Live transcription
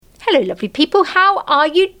Hello, lovely people. How are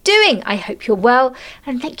you doing? I hope you're well,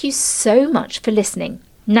 and thank you so much for listening.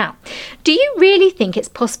 Now, do you really think it's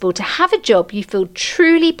possible to have a job you feel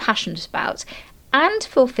truly passionate about and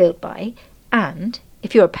fulfilled by, and,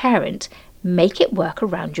 if you're a parent, make it work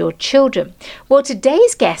around your children? Well,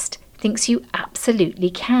 today's guest thinks you absolutely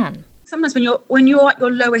can. Sometimes when you're at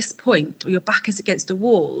your lowest point, or your back is against the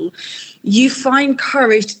wall, you find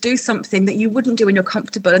courage to do something that you wouldn't do when you're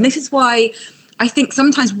comfortable. And this is why I think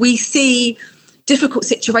sometimes we see difficult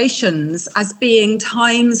situations as being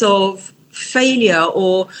times of failure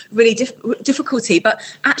or really difficulty, but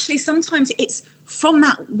actually sometimes it's from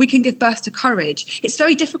that we can give birth to courage. It's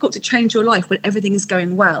very difficult to change your life when everything is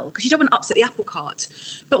going well, because you don't want to upset the apple cart.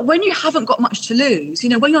 But when you haven't got much to lose,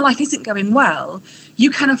 when your life isn't going well, you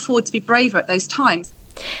can afford to be braver at those times.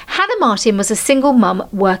 Hannah Martin was a single mum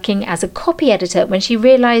working as a copy editor when she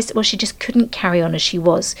realised, she just couldn't carry on as she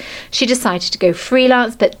was. She decided to go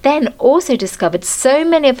freelance, but then also discovered so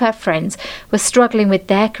many of her friends were struggling with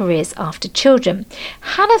their careers after children.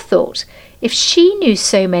 Hannah thought, if she knew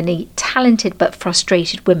so many talented but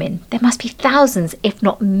frustrated women, there must be thousands, if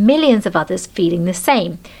not millions of others feeling the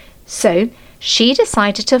same. So she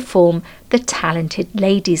decided to form the Talented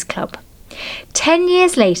Ladies Club. 10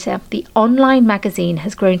 years later, the online magazine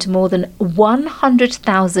has grown to more than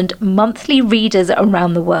 100,000 monthly readers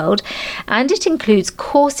around the world, and it includes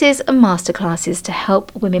courses and masterclasses to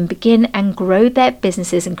help women begin and grow their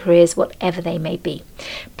businesses and careers, whatever they may be.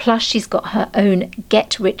 Plus, she's got her own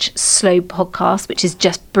Get Rich Slow podcast, which is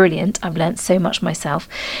just brilliant. I've learned so much myself.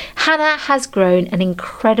 Hannah has grown an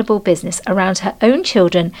incredible business around her own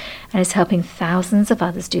children and is helping thousands of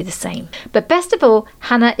others do the same. But best of all,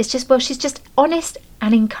 Hannah is she's just honest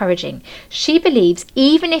and encouraging. She believes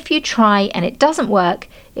even if you try and it doesn't work,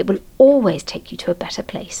 it will always take you to a better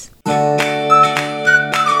place.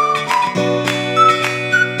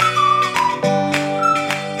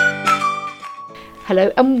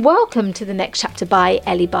 Hello and welcome to The Next Chapter by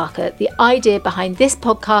Ellie Barker. The idea behind this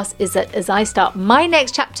podcast is that as I start my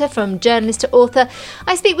next chapter from journalist to author,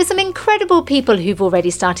 I speak with some incredible people who've already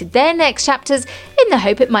started their next chapters in the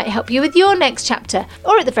hope it might help you with your next chapter,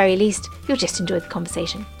 or at the very least, you'll just enjoy the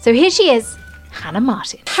conversation. So here she is, Hannah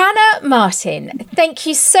Martin. Hannah Martin, thank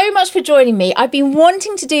you so much for joining me. I've been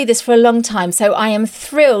wanting to do this for a long time, so I am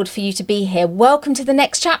thrilled for you to be here. Welcome to The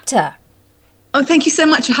Next Chapter. Oh, thank you so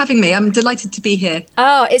much for having me. I'm delighted to be here.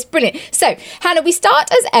 Oh, it's brilliant. So, Hannah, we start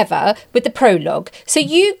as ever with the prologue. So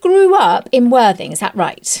you grew up in Worthing, is that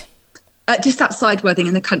right? Just outside Worthing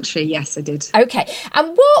in the country, yes, I did. Okay.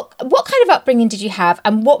 And what kind of upbringing did you have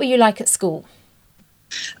and what were you like at school?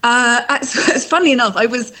 It's funny enough, I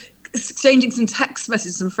was exchanging some text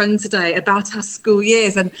messages with some friends today about our school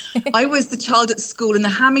years, and I was the child at school in the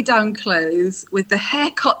hand-me-down clothes with the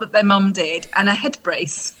haircut that their mum did and a head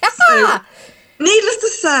brace. So, needless to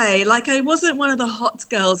say, I wasn't one of the hot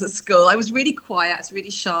girls at school. I was really quiet, really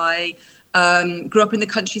shy, grew up in the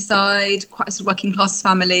countryside, quite a working class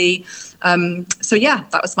family. So yeah,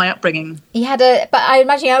 that was my upbringing. But I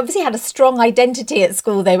imagine you obviously had a strong identity at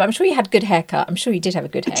school though. I'm sure you had a good haircut. I'm sure you did have a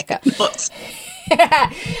good haircut.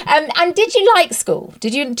 And did you like school?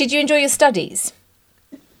 Did you enjoy your studies?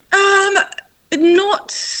 No.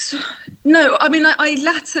 I mean, I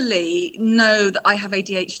latterly know that I have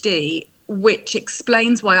ADHD, which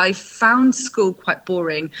explains why I found school quite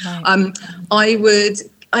boring. Right. I would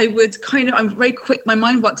I'm very quick. My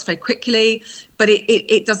mind works very quickly, but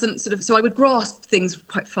it doesn't so I would grasp things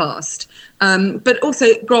quite fast, but also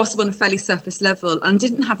grasp on a fairly surface level, and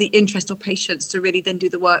didn't have the interest or patience to really then do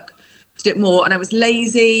the work to do it more. And I was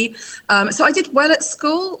lazy. So I did well at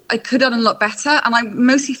school. I could have done a lot better, and I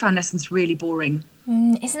mostly found lessons really boring.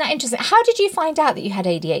 Isn't that interesting? How did you find out that you had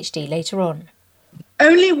ADHD later on?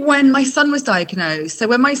 Only when my son was diagnosed. So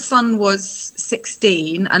when my son was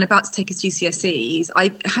 16 and about to take his GCSEs,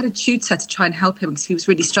 I had a tutor to try and help him because he was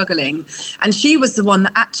really struggling. And she was the one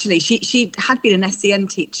that actually, she had been an SEN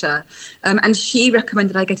teacher, and she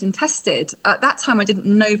recommended I get him tested. At that time, I didn't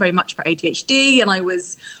know very much about ADHD, and I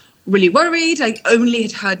was really worried. I only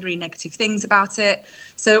had heard really negative things about it.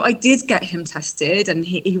 So I did get him tested, and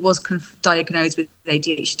he was diagnosed with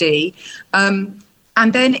ADHD. And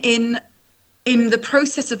then in the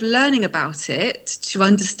process of learning about it, to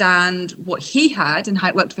understand what he had and how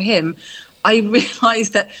it worked for him, I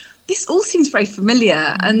realised that this all seems very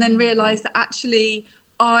familiar, and then realised that actually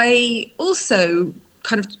I also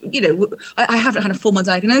I haven't had a formal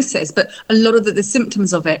diagnosis, but a lot of the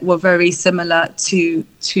symptoms of it were very similar to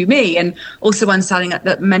me, and also understanding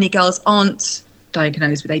that many girls aren't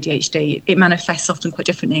diagnosed with ADHD. It manifests often quite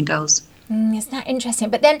differently in girls. Isn't that interesting?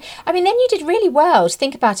 But then, I mean, then you did really well to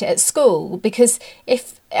think about it at school, because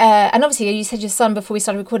and obviously you said your son before we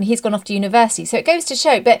started recording, he's gone off to university. So it goes to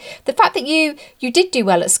show, but the fact that you did do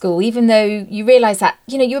well at school, even though you realised that,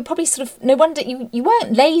 you were probably sort of, no wonder you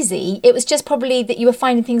weren't lazy. It was just probably that you were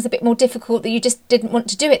finding things a bit more difficult, that you just didn't want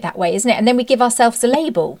to do it that way, isn't it? And then we give ourselves a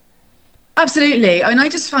label. Absolutely. I mean, I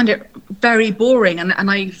just found it very boring, and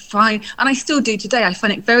I still do today. I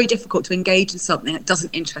find it very difficult to engage in something that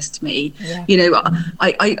doesn't interest me. Yeah.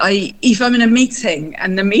 I if I'm in a meeting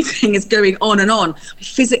and the meeting is going on and on, I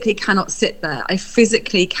physically cannot sit there. I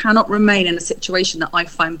physically cannot remain in a situation that I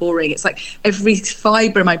find boring. It's like every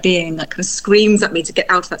fibre of my being kind of screams at me to get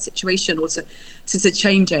out of that situation or to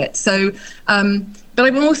change it. So, but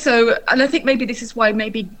I'm also, and I think maybe this is why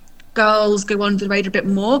maybe girls go under the radar a bit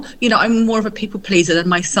more. I'm more of a people pleaser than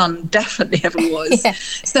my son definitely ever was. Yeah.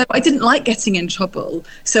 So I didn't like getting in trouble.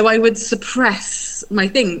 So I would suppress my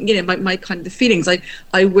thing, my kind of the feelings.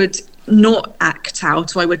 I would not act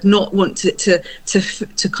out, or I would not want to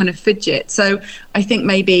kind of fidget. So I think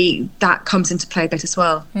maybe that comes into play a bit as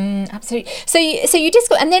well. Absolutely. So you did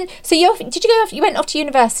school, and then you went off to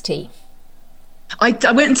university? I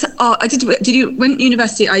went to art. Went to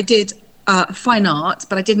university? I did fine art,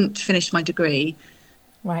 but I didn't finish my degree.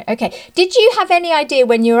 Right, okay. Did you have any idea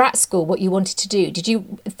when you were at school what you wanted to do? Did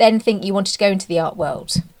you then think you wanted to go into the art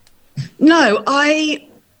world? No, I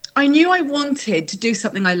knew I wanted to do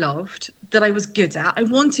something I loved, that I was good at. I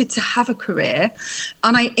wanted to have a career,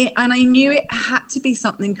 and I knew it had to be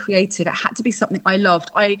something creative. It had to be something I loved.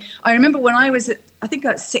 I remember when I was at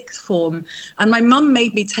sixth form, and my mum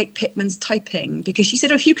made me take Pitman's typing, because she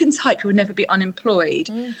said, if you can type, you'll never be unemployed.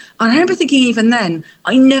 And I remember thinking, even then,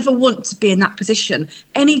 I never want to be in that position.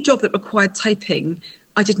 Any job that required typing,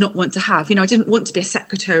 I did not want to have. I didn't want to be a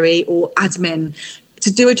secretary or admin,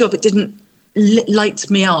 to do a job that didn't light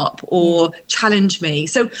me up or challenge me.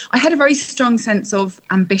 So I had a very strong sense of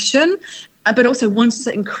ambition, but also wanted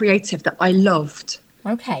something creative that I loved.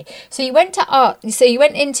 Okay, so you went to art. So you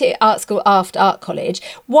went into art school after art college.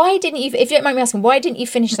 Why didn't you? If you don't mind me asking, why didn't you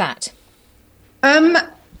finish that? A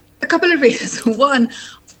couple of reasons. One,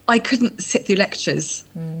 I couldn't sit through lectures.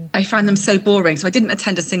 I found them so boring, so I didn't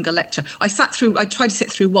attend a single lecture. I tried to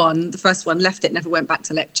sit through the first one, left it, never went back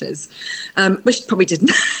to lectures, which probably didn't.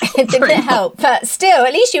 It didn't help, but still,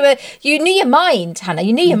 at least you knew your mind, Hannah.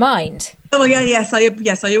 You knew your mind. Oh yeah, yes,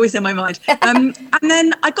 I always know my mind. And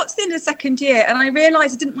then I got to the end of the second year, and I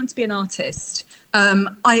realised I didn't want to be an artist.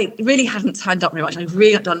 I really hadn't turned up very much. I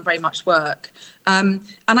really hadn't done very much work. And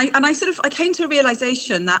I came to a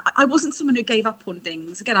realisation that I wasn't someone who gave up on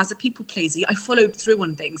things. Again, as a people pleaser, I followed through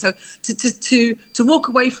on things. So to walk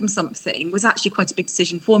away from something was actually quite a big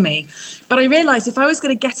decision for me. But I realised if I was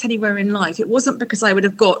going to get anywhere in life, it wasn't because I would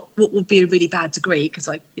have got what would be a really bad degree, because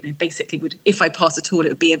I basically would, if I passed at all, it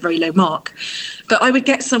would be a very low mark. But I would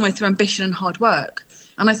get somewhere through ambition and hard work.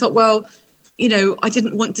 And I thought, well, I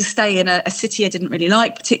didn't want to stay in a city I didn't really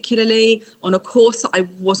like, particularly on a course that I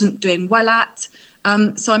wasn't doing well at.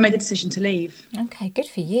 So I made the decision to leave. Okay, good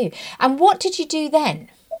for you. And what did you do then?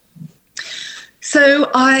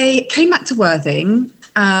 So I came back to Worthing,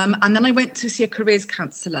 and then I went to see a careers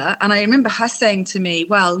counsellor. And I remember her saying to me,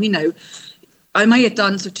 well, I may have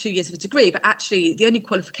done 2 years of a degree, but actually the only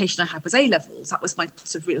qualification I had was A-levels. That was my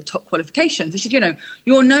sort of real top qualification. So she said,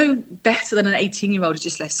 you're no better than an 18-year-old who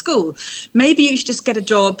just left school. Maybe you should just get a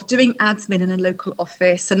job doing admin in a local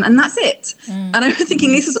office, and that's it. And I was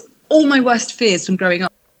thinking, this is all my worst fears from growing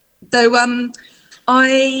up. So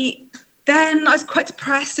I was quite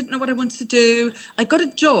depressed, didn't know what I wanted to do. I got a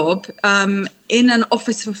job in an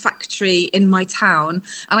office of a factory in my town,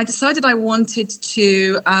 and I decided I wanted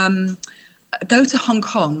to go to Hong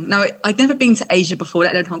Kong. Now, I'd never been to Asia before,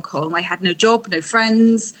 let alone Hong Kong. I had no job, no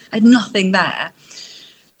friends, I had nothing there.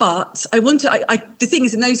 But the thing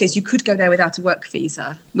is, in those days, you could go there without a work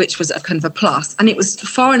visa, which was a kind of a plus. And it was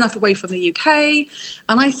far enough away from the UK.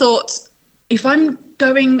 And I thought, if I'm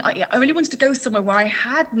going, I really wanted to go somewhere where I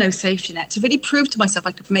had no safety net, to really prove to myself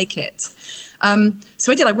I could make it.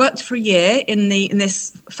 So I did. I worked for a year in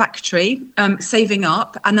this factory, saving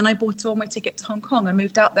up. And then I bought a one-way ticket to Hong Kong. I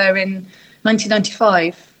moved out there in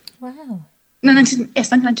 1995. Wow. No,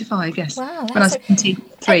 1995, yes. Wow. When I was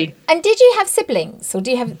 23. And did you have siblings, or do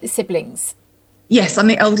you have siblings? Yes, I'm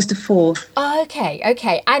the eldest of four. Oh,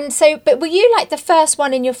 okay. And so, but were you like the first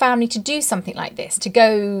one in your family to do something like this, to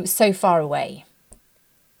go so far away?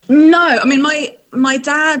 No, I mean, my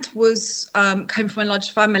dad came from a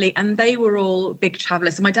large family, and they were all big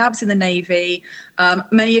travellers. So my dad was in the Navy.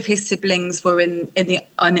 Many of his siblings were in the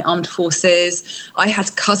armed forces. I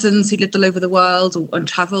had cousins who lived all over the world and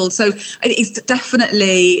travelled. So it's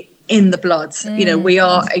definitely in the blood. You know, we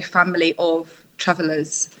are a family of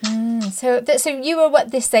travellers. So you were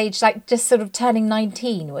at this age, like just sort of turning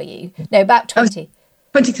 19, were you? No, about 20.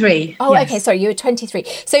 23. Oh, yes. okay. Sorry, you were 23.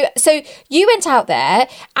 So you went out there,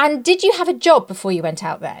 and did you have a job before you went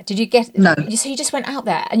out there? Did you get... No. So you just went out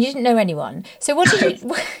there and you didn't know anyone. So what did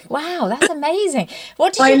you... Wow, that's amazing.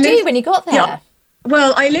 What did you do when you got there? Yeah.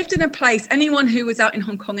 Well, I lived in a place, anyone who was out in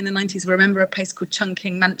Hong Kong in the 90s will remember a place called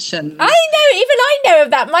Chungking Mansion. I know, even I know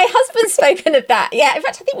of that. My husband's spoken of that. Yeah, in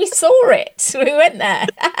fact, I think we saw it when we went there.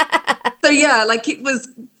 So yeah, like it was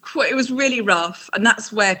really rough. And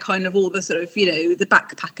that's where kind of all the sort of, you know, the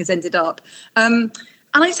backpackers ended up. And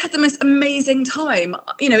I just had the most amazing time.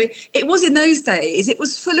 You know, it was in those days, it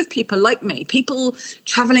was full of people like me, people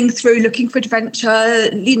traveling through, looking for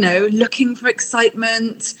adventure, you know, looking for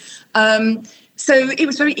excitement. So it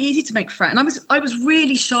was very easy to make friends. And I was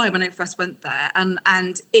really shy when I first went there.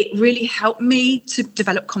 And it really helped me to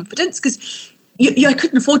develop confidence, because I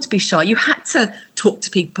couldn't afford to be shy. You had to talk to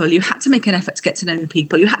people. You had to make an effort to get to know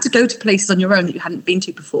people. You had to go to places on your own that you hadn't been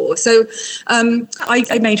to before. So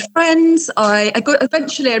I made friends. I got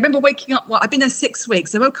eventually, I remember waking up, I've been there 6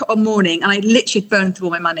 weeks. I woke up one morning and I literally burned through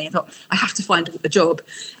all my money. I thought, I have to find a job.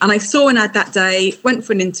 And I saw an ad that day, went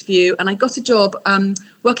for an interview, and I got a job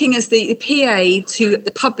working as the PA to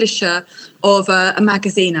the publisher of a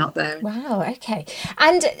magazine out there. Wow, okay.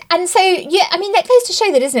 And so, yeah, I mean, that goes to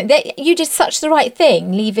show that, isn't it, that you did such the right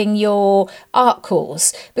thing leaving your art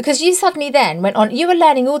course, because you suddenly then went on, you were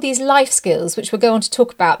learning all these life skills, which we'll go on to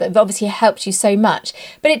talk about, that have obviously helped you so much.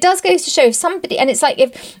 But it does go to show if somebody, and it's like,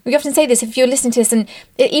 if we often say this, if you're listening to this, and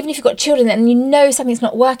even if you've got children and you know something's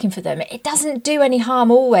not working for them, it doesn't do any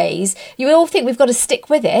harm always. You all think we've got to stick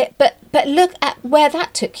with it, but look at where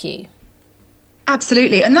that took you.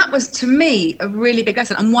 Absolutely. And that was, to me, a really big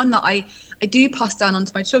lesson, and one that I do pass down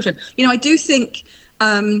onto my children. You know, I do think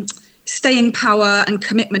staying power and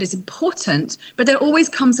commitment is important, but there always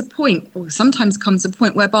comes a point, or sometimes comes a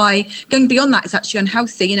point, whereby going beyond that is actually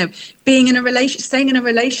unhealthy. You know, being in a relationship, staying in a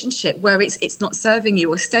relationship where it's not serving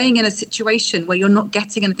you, or staying in a situation where you're not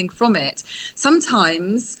getting anything from it.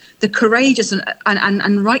 Sometimes the courageous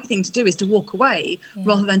and right thing to do is to walk away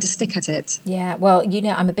rather than to stick at it. Yeah, well, you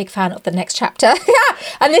know, I'm a big fan of the next chapter.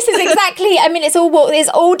 And this is exactly, I mean, it's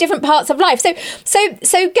all different parts of life.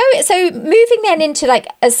 So moving then into, like,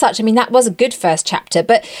 as such, I mean, that was a good first chapter,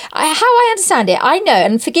 but how I understand it, I know,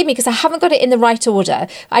 and forgive me because I haven't got it in the right order,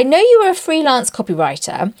 I know you were a freelance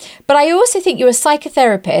copywriter, but I also think you're a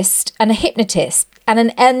psychotherapist and a hypnotist and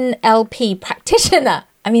an NLP practitioner.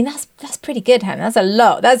 I mean, that's pretty good, Hannah. That's a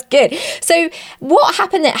lot. That's good. So what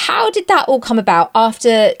happened there? How did that all come about?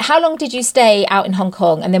 After how long did you stay out in Hong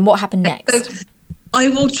Kong? And then what happened next? I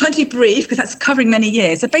will try to be brief because that's covering many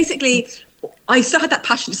years. So basically, I still had that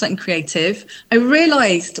passion for something creative. I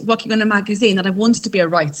realised working on a magazine that I wanted to be a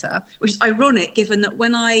writer, which is ironic given that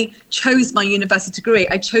when I chose my university degree,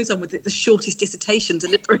 I chose on with the shortest dissertation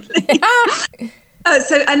deliberately.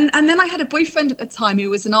 And then I had a boyfriend at the time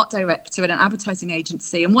who was an art director at an advertising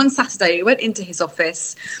agency. And one Saturday, I went into his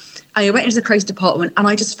office. I went into the creative department and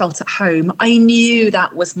I just felt at home. I knew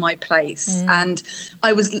that was my place. And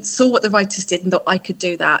I saw what the writers did and thought I could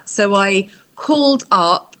do that. So I called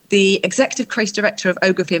up the executive creative director of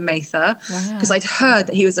Ogilvy and Mather, because I'd heard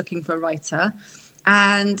that he was looking for a writer.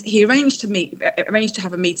 And he arranged to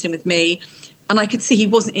have a meeting with me. And I could see he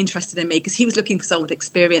wasn't interested in me because he was looking for someone with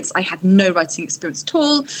experience. I had no writing experience at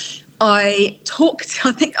all. I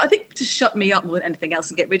think to shut me up more than anything else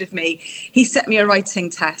and get rid of me, he set me a writing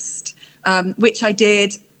test, which I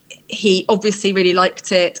did. He obviously really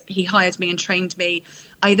liked it. He hired me and trained me.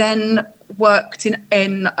 I then worked so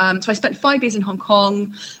I spent 5 years in Hong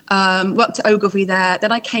Kong, worked at Ogilvy there.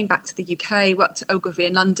 Then I came back to the UK, worked at Ogilvy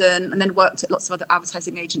in London, and then worked at lots of other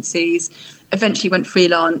advertising agencies, eventually went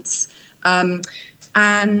freelance.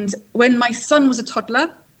 And when my son was a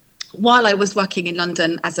toddler, while I was working in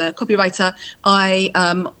London as a copywriter,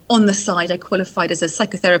 on the side, I qualified as a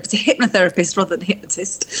psychotherapist, a hypnotherapist rather than a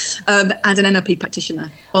hypnotist, and an NLP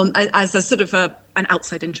practitioner as a sort of an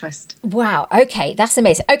outside interest. Wow. Okay. That's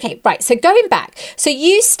amazing. Okay. Right. So going back, so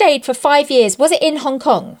you stayed for 5 years. Was it in Hong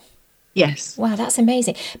Kong? Yes. Wow, that's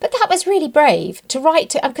amazing. But that was really brave to write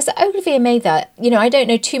to, because Ogilvy and Mather, you know, I don't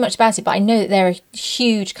know too much about it, but I know that they're a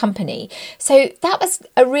huge company. So that was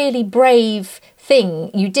a really brave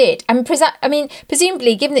thing you did. And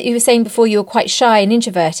presumably, given that you were saying before you were quite shy and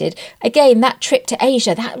introverted, again, that trip to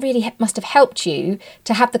Asia, that really must have helped you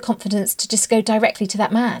to have the confidence to just go directly to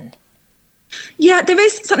that man. Yeah, there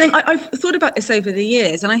is something, I've thought about this over the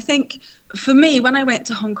years. And I think for me, when I went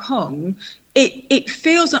to Hong Kong, it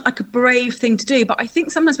feels like a brave thing to do, but I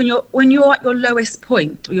think sometimes when you're at your lowest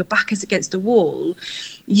point, or your back is against a wall,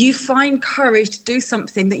 you find courage to do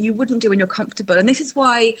something that you wouldn't do when you're comfortable. And this is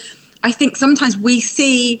why I think sometimes we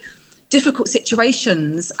see difficult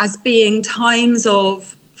situations as being times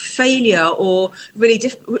of failure or really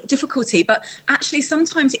difficulty, but actually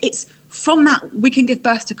sometimes it's from that we can give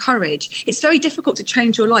birth to courage. It's very difficult to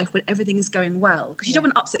change your life when everything is going well, because you don't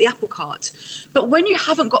want to upset the apple cart. But when you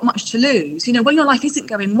haven't got much to lose, when your life isn't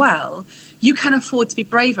going well, you can afford to be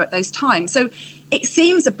braver at those times. So it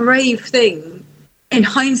seems a brave thing in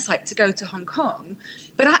hindsight to go to Hong Kong,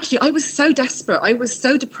 but actually I was so desperate, I was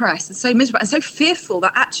so depressed and so miserable and so fearful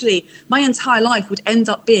that actually my entire life would end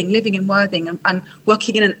up being living in Worthing and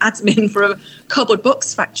working in an admin for a cardboard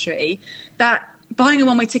box factory, that buying a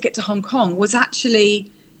one-way ticket to Hong Kong was actually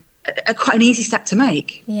quite an easy step to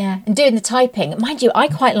make. Yeah, and doing the typing. Mind you, I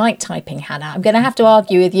quite like typing, Hannah. I'm going to have to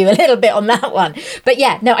argue with you a little bit on that one. But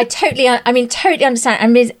yeah, no, I totally understand. I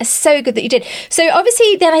mean, it's so good that you did. So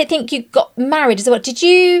obviously then I think you got married as well. Did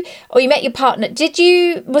you, or you met your partner,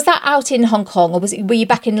 was that out in Hong Kong, or were you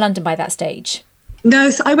back in London by that stage?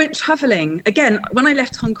 No, so I went travelling. Again, when I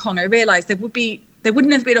left Hong Kong, I realised there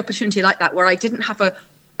wouldn't have been an opportunity like that where I didn't have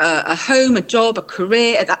a home, a job, a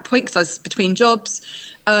career at that point, because I was between jobs.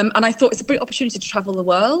 And I thought it's a great opportunity to travel the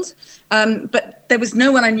world. But there was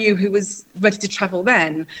no one I knew who was ready to travel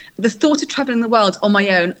then. The thought of travelling the world on my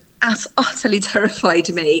own utterly terrified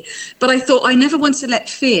me. But I thought I never wanted to let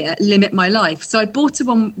fear limit my life. So I bought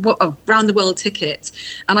a round the world ticket,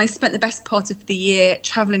 and I spent the best part of the year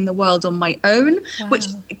travelling the world on my own, which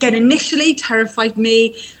again initially terrified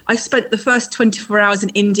me. I spent the first 24 hours in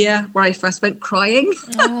India, where I first went crying.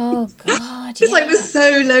 Oh God. Because I was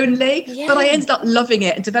so lonely. Yeah. But I ended up loving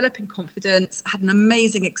it and developing confidence, had an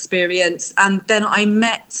amazing experience. And then I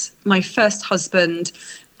met my first husband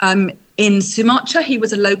in Sumatra. He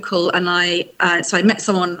was a local, and so I met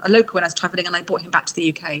a local when I was travelling, and I brought him back to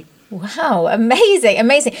the UK. Wow,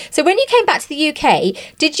 amazing. So when you came back to the UK,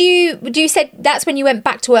 you said that's when you went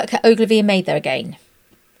back to work at Ogilvy and Mather again?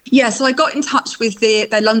 Yeah, so I got in touch with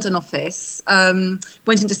their London office,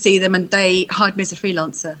 went in to see them, and they hired me as a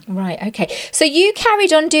freelancer. Right, okay. So you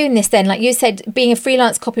carried on doing this then, like you said, being a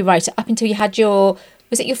freelance copywriter up until you had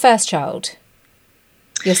was it your first child?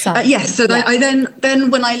 Your son? Yes. So I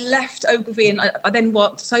then when I left Ogilvy, and I then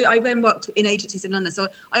worked in agencies in London. So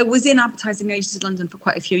I was in advertising agencies in London for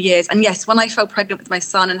quite a few years. And yes, when I fell pregnant with my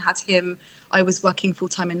son and had him, I was working full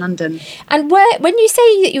time in London. And when you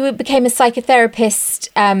say that you became a psychotherapist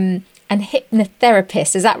and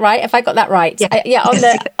hypnotherapist, is that right? Have I got that right? Yeah.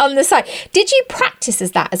 On the side, did you practice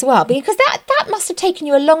as that as well? Because that must have taken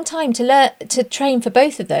you a long time to learn to train for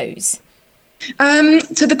both of those.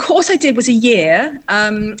 So the course I did was a year,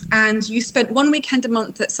 and you spent 1 weekend a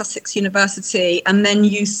month at Sussex University, and then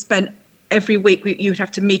you spent every week, you would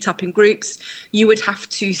have to meet up in groups. You would have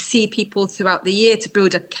to see people throughout the year to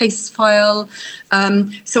build a case file.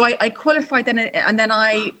 So I qualified then, and then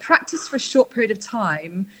I practiced for a short period of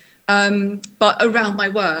time, but around my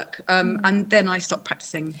work, and then I stopped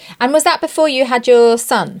practicing. And was that before you had your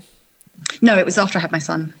son? No, it was after I had my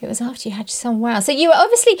son. It was after you had your son. Wow. So you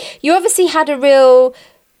obviously had a real...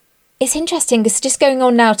 It's interesting, it's just going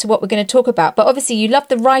on now to what we're going to talk about, but obviously you love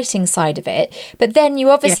the writing side of it, but then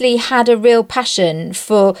you obviously had a real passion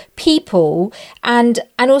for people and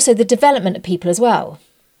also the development of people as well.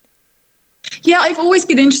 Yeah, I've always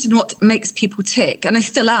been interested in what makes people tick, and I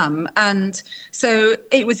still am. And so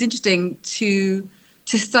it was interesting to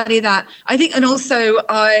study that. I think, and also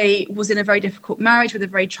I was in a very difficult marriage with a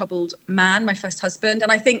very troubled man, my first husband,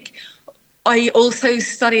 and I think I also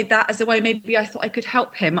studied that as a way maybe I thought I could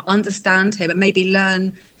help him, understand him, and maybe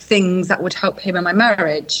learn things that would help him in my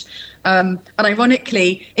marriage. And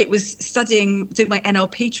ironically, it was doing my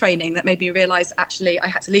NLP training that made me realise actually I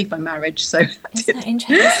had to leave my marriage. So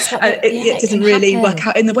it didn't really work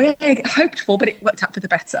out in the way I hoped for, but it worked out for the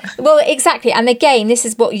better. Well, exactly. And again, this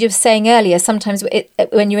is what you were saying earlier. Sometimes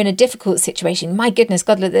when you're in a difficult situation, my goodness,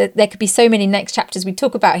 God, there could be so many next chapters we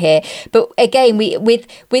talk about here. But again,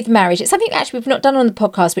 with marriage, it's something actually we've not done on the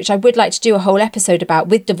podcast, which I would like to do a whole episode about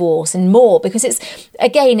with divorce and more, because it's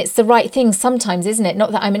the right thing sometimes, isn't it?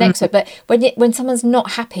 Not that I'm an expert, but when someone's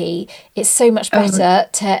not happy, it's so much better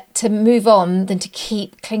to move on than to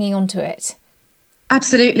keep clinging on to it.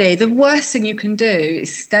 Absolutely. The worst thing you can do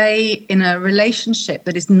is stay in a relationship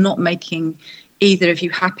that is not making either of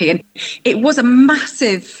you happy. And it was a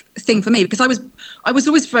massive thing for me because I was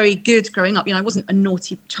always very good growing up. I wasn't a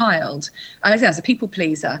naughty child. I was a people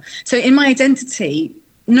pleaser. So in my identity,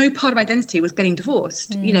 no part of my identity was getting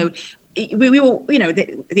divorced. we were,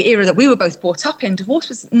 the era that we were both brought up in, divorce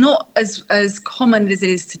was not as common as it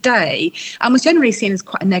is today, and was generally seen as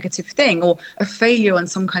quite a negative thing or a failure on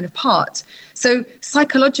some kind of part. So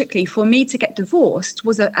psychologically, for me to get divorced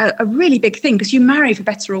was a really big thing, because you marry for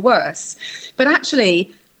better or worse. But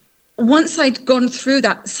actually, once I'd gone through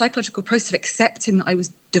that psychological process of accepting that I was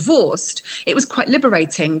divorced, it was quite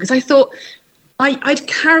liberating, because I thought, I'd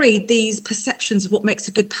carried these perceptions of what makes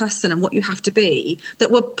a good person and what you have to be that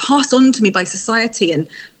were passed on to me by society and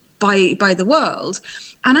by the world.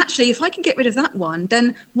 And actually, if I can get rid of that one,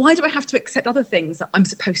 then why do I have to accept other things that I'm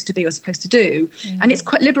supposed to be or supposed to do? Mm-hmm. And it's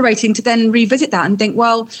quite liberating to then revisit that and think,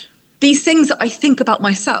 well, these things that I think about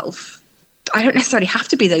myself, I don't necessarily have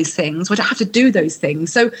to be those things, or I don't have to do those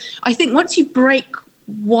things. So I think once you break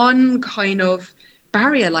one kind of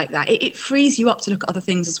barrier like that, it frees you up to look at other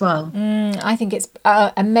things as well. I think it's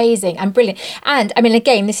amazing and brilliant. And I mean,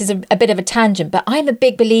 again, this is a bit of a tangent, but I'm a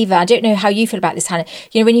big believer. I don't know how you feel about this, Hannah.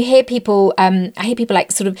 When you hear people, I hear people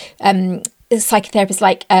like sort of psychotherapists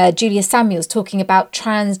like Julia Samuels talking about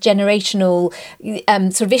transgenerational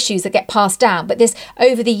sort of issues that get passed down. But this,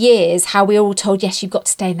 over the years, how we're all told, yes, you've got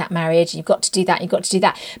to stay in that marriage, you've got to do that, you've got to do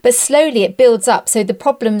that. But slowly it builds up. So the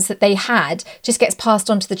problems that they had just gets passed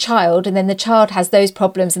on to the child, and then the child has those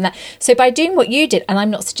problems and that. So by doing what you did, and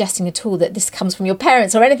I'm not suggesting at all that this comes from your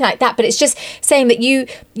parents or anything like that, but it's just saying that you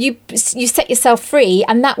set yourself free,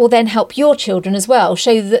 and that will then help your children as well,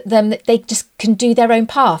 show them that they just can do their own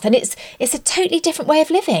path. And it's a totally different way of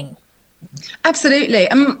living. Absolutely.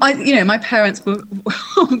 My parents were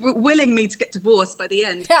willing me to get divorced by the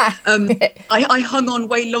end. I hung on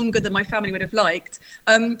way longer than my family would have liked.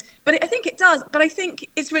 But I think it does. But I think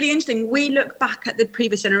it's really interesting. We look back at the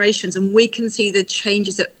previous generations and we can see the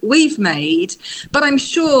changes that we've made. But I'm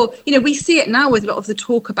sure, we see it now with a lot of the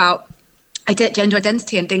talk about gender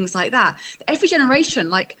identity and things like that. Every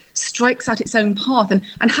generation strikes out its own path and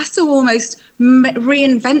has to almost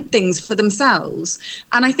reinvent things for themselves.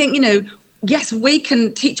 And I think, yes, we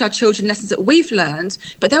can teach our children lessons that we've learned,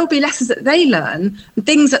 but there will be lessons that they learn,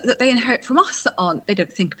 things that they inherit from us that they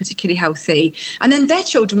don't think are particularly healthy. And then their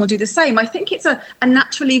children will do the same. I think it's a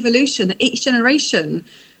natural evolution that each generation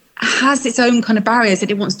has its own kind of barriers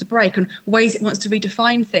that it wants to break and ways it wants to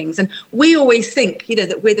redefine things. And we always think,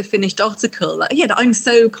 that we're the finished article, that I'm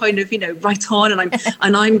so kind of, right on,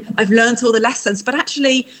 and I've learned all the lessons, but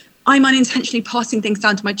actually I'm unintentionally passing things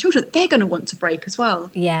down to my children that they're going to want to break as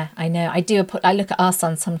well. Yeah, I know. I look at our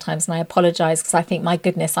son sometimes and I apologise, because I think, my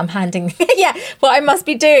goodness, I'm handing what I must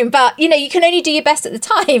be doing. But you can only do your best at the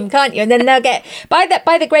time, can't you? And then they'll get by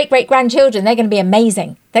the great grandchildren. They're going to be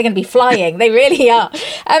amazing. They're going to be flying. They really are.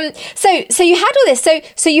 So you had all this.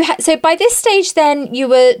 So by this stage, then you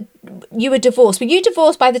were divorced. Were you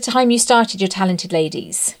divorced by the time you started your Talented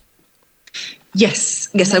Ladies? Yes,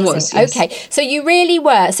 Amazing. I was. Yes. Okay, so you really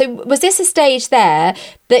were. So was this a stage there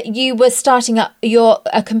that you were starting up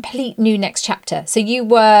a complete new next chapter? So you'd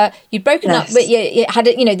broken up, but you had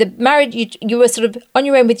the marriage. You were sort of on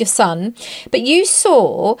your own with your son, but you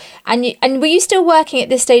saw and were you still working at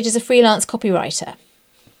this stage as a freelance copywriter?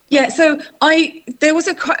 Yeah, so there was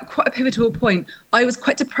quite a pivotal point. I was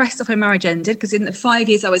quite depressed after my marriage ended, because in the 5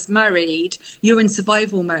 years I was married, you're in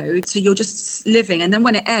survival mode, so you're just living. And then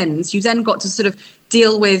when it ends, you then got to sort of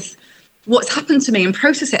deal with what's happened to me and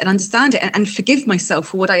process it and understand it and forgive myself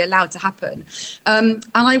for what I allowed to happen. And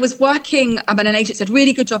I was working at an agency, had a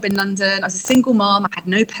really good job in London. I was a single mom, I had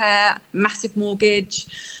no pair, massive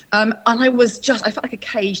mortgage. And I felt like a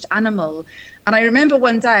caged animal. And I remember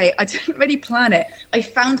one day, I didn't really plan it, I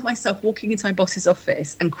found myself walking into my boss's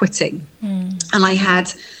office and quitting. And I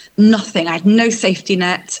had nothing. I had no safety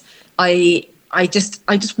net. I just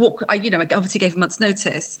walked. I obviously gave a month's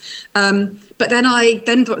notice. But then I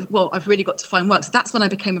thought, well, I've really got to find work. So that's when I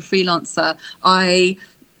became a freelancer. I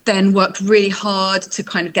then worked really hard to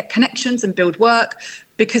kind of get connections and build work,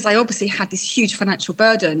 because I obviously had this huge financial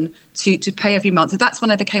burden to pay every month. So that's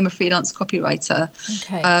when I became a freelance copywriter.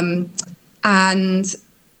 Okay.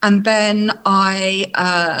 And then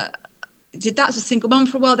I did that as a single mum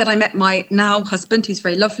for a while. Then I met my now husband, who's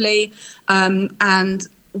very lovely, and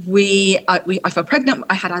I fell pregnant.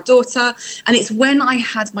 I had our daughter, and it's when I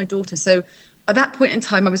had my daughter. So at that point in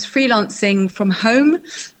time, I was freelancing from home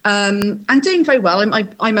and doing very well.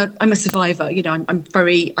 I'm a survivor.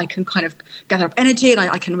 I can kind of gather up energy, and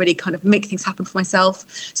I can really kind of make things happen for myself.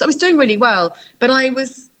 So I was doing really well, but I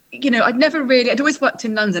was. I'd always worked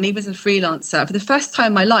in London, even as a freelancer. For the first time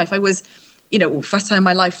in my life, I was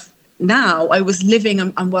living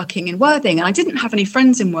and working in Worthing, and I didn't have any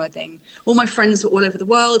friends in Worthing. All my friends were all over the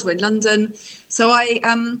world, were in London. So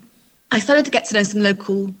I I started to get to know some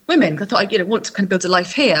local women. I thought I want to kind of build a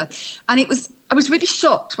life here. And I was really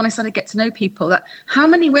shocked when I started to get to know people that how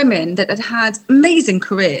many women that had had amazing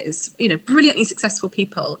careers, brilliantly successful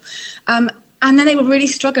people. And then they were really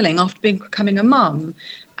struggling after becoming a mum.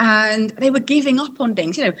 And they were giving up on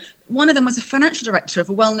things. One of them was a financial director of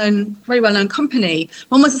a very well-known company.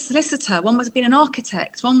 One was a solicitor. One was being an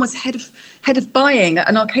architect. One was head of buying at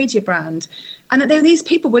an Arcadia brand. And these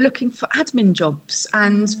people were looking for admin jobs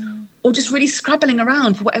or just really scrabbling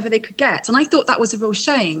around for whatever they could get. And I thought that was a real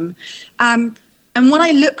shame. And when I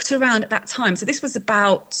looked around at that time, so this was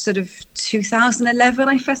about sort of 2011,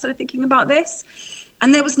 I first started thinking about this.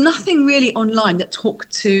 And there was nothing really online that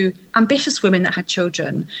talked to ambitious women that had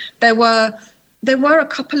children. There were a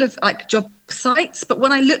couple of job sites, but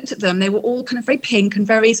when I looked at them, they were all kind of very pink and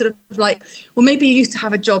very sort of like, well, maybe you used to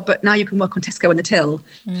have a job, but now you can work on Tesco and the till.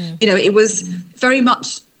 It was very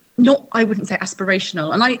much not, I wouldn't say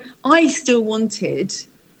aspirational. And I still wanted,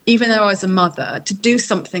 even though I was a mother, to do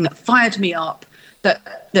something that fired me up,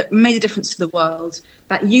 that made a difference to the world,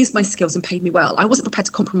 that used my skills and paid me well. I wasn't prepared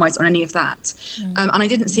to compromise on any of that. And I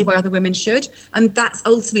didn't see why other women should. And that's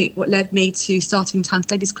ultimately what led me to starting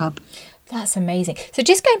Towns Ladies Club. That's amazing. So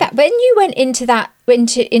just going back, when you went into that,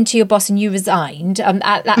 into your boss and you resigned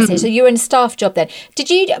at that stage, so you were in a staff job then,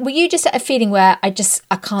 were you just at a feeling where I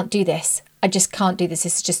can't do this? I just can't do this.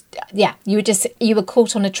 It's just, you were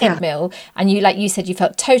caught on a treadmill and you, like you said, you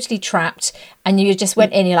felt totally trapped and you just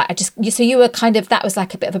went in, so you were kind of, that was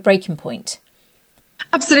like a bit of a breaking point.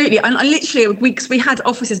 Absolutely. And I literally, we had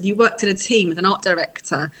offices and you worked in a team with an art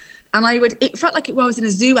director. And it felt like I was in a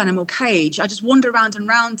zoo animal cage. I just wandered around and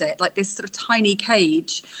around it, like this sort of tiny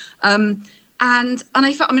cage. And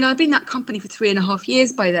I felt, I'd been in that company for 3.5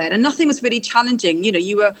 years by then, and nothing was really challenging.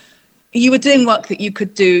 You were doing work that you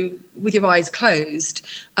could do with your eyes closed.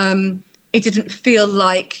 It didn't feel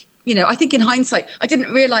like, I think in hindsight, I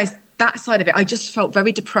didn't realise that side of it. I just felt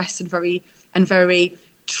very depressed and very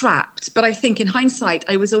trapped. But I think in hindsight,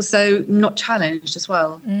 I was also not challenged as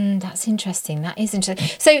well. That's interesting. That is interesting.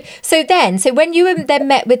 So when you then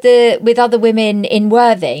met with other women in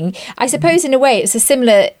Worthing, I suppose in a way it's a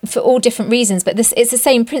similar for all different reasons, but it's the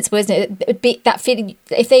same principle, isn't it? It'd be that feeling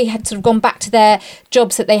if they had sort of gone back to their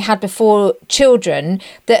jobs that they had before children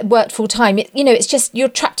that worked full time. It's just you're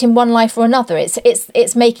trapped in one life or another.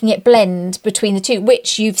 It's making it blend between the two,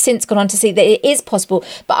 which you've since gone on to see that it is possible.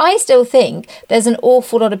 But I still think there's an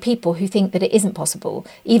awful lot of people who think that it isn't possible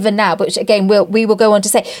even now, but which again we will go on to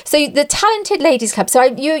say. So the Talented Ladies Club, so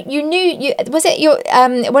you knew, was it your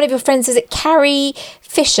one of your friends, was it Carrie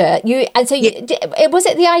Fisher, was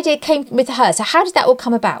it the idea came with her? So how did that all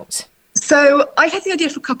come about? So I had the idea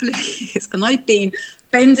for a couple of years and I'd been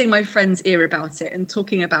bending my friend's ear about it and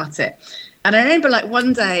talking about it. And I remember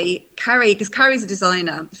one day because Carrie's a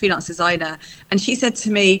designer, freelance designer, and she said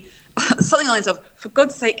to me something like, for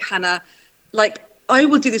God's sake, Hannah, I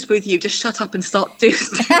will do this with you. Just shut up and start doing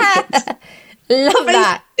it. Love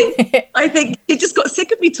that. I think he just got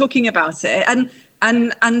sick of me talking about it and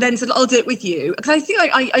then said, I'll do it with you. Because I think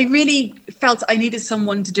I really felt I needed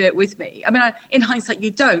someone to do it with me. In hindsight,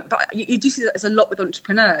 you don't, but you do see that there's a lot with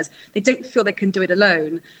entrepreneurs. They don't feel they can do it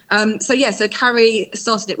alone. So Carrie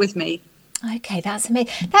started it with me. Okay, that's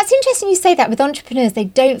amazing. That's interesting you say that with entrepreneurs. They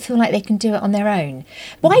don't feel like they can do it on their own.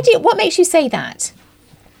 What makes you say that?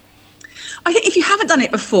 I think if you haven't done it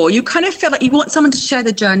before, you kind of feel like you want someone to share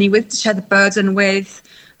the journey with, to share the burden with,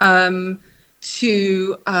 maybe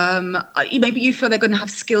you feel they're going to have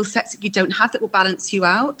skill sets that you don't have that will balance you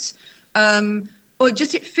out. Or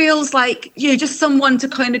just it feels like, just someone to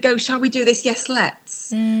kind of go, shall we do this? Yes,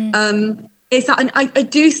 let's. It's that, and I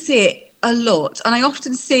do see it a lot. And I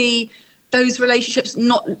often see those relationships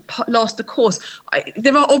not last the course.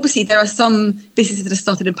 There are some businesses that are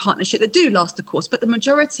started in partnership that do last the course, but the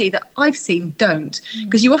majority that I've seen don't,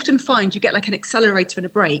 because you often find you get an accelerator and a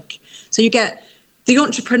brake. So you get the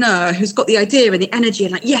entrepreneur who's got the idea and the energy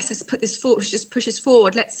and yes, let's put this forward, let's just push this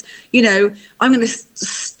forward. Let's, I'm going to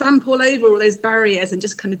stamp all over all those barriers and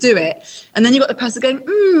just kind of do it. And then you've got the person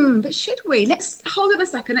going, but should we? Let's hold on a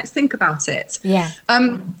second. Let's think about it. Yeah.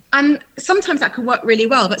 And sometimes that can work really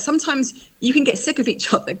well, but sometimes you can get sick of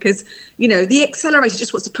each other because, the accelerator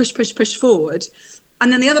just wants to push forward.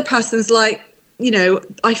 And then the other person's like,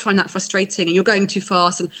 I find that frustrating and you're going too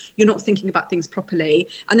fast and you're not thinking about things properly.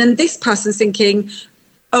 And then this person's thinking,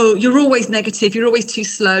 oh, you're always negative, you're always too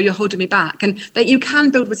slow, you're holding me back. And that you can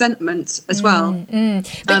build resentment as well. One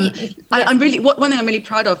thing I'm really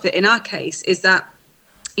proud of that in our case is that,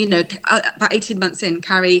 about 18 months in,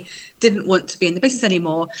 Carrie didn't want to be in the business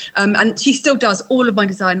anymore. And she still does all of my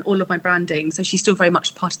design, all of my branding. So she's still very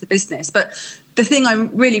much part of the business. But the thing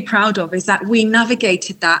I'm really proud of is that we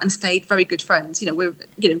navigated that and stayed very good friends. We're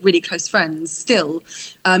really close friends still.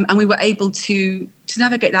 And we were able to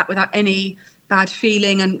navigate that without any bad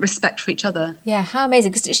feeling and respect for each other. Yeah, how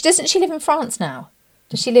amazing. Because doesn't she live in France now?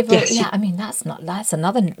 Does she live? Yes. Yeah, I mean, that's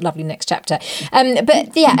another lovely next chapter.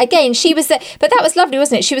 But yeah, again, she was there. But that was lovely,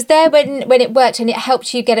 wasn't it? She was there when it worked and it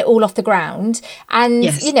helped you get it all off the ground. And,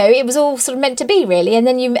 yes. It was all sort of meant to be, really. And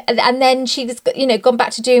then she's, gone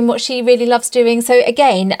back to doing what she really loves doing. So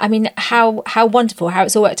again, I mean, how wonderful how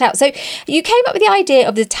it's all worked out. So you came up with the idea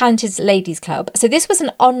of the Talented Ladies Club. So this was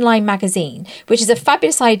an online magazine, which is a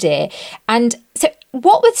fabulous idea. And so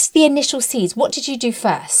what was the initial seeds? What did you do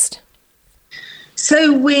first?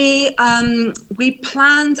 So we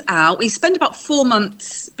planned out, we spent about 4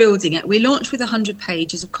 months building it. We launched with 100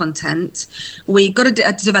 pages of content. We got a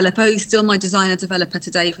developer who's still my designer developer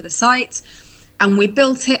today for the site. And we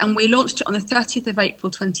built it and we launched it on the 30th of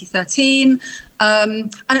April, 2013.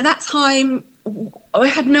 And at that time, I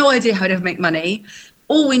had no idea how to ever make money.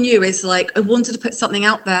 All we knew is I wanted to put something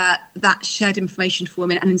out there that shared information for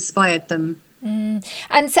women and inspired them. And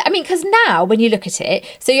so, I mean, because now when you look at it,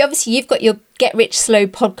 so you've got your Get Rich Slow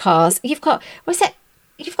podcast. You've got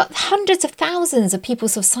hundreds of thousands of people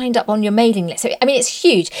sort of signed up on your mailing list. So, I mean, it's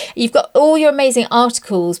huge. You've got all your amazing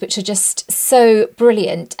articles, which are just so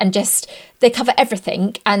brilliant and just they cover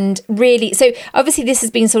everything. And really, so obviously this has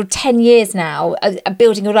been sort of 10 years now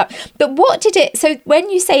building it all up. But what did it, so when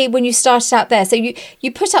you started out there, so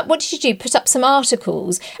you put up, what did you do? Put up some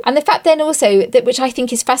articles. And the fact then also, that which I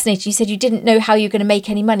think is fascinating, you said you didn't know how you're going to make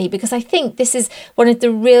any money, because I think this is one of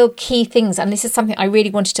the real key things. And this is something I really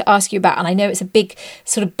wanted to ask you about. And I know it's a big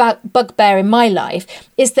sort of bugbear in my life,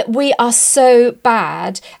 is that we are so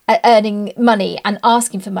bad at earning money and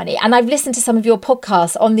asking for money. And I've listened to some of your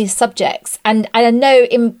podcasts on these subjects, and I know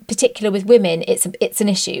in particular with women, it's an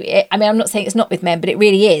issue. I mean, I'm not saying it's not with men, but it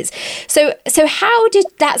really is. So how did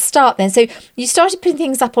that start then? So you started putting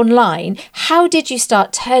things up online. How did you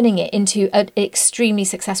start turning it into an extremely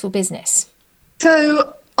successful business?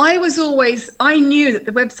 So I knew that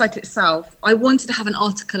the website itself, I wanted to have an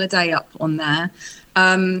article a day up on there,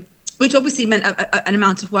 which obviously meant an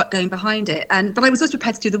amount of work going behind it. But I was also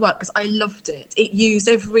prepared to do the work because I loved it. It used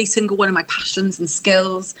every single one of my passions and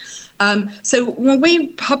skills. So when we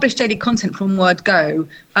published daily content from Word Go,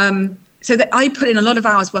 so that I put in a lot of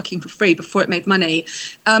hours working for free before it made money.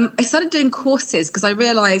 I started doing courses because I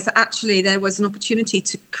realised that actually there was an opportunity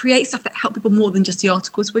to create stuff that helped people more than just the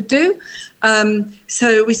articles would do.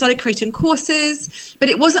 So we started creating courses, but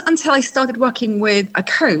it wasn't until I started working with a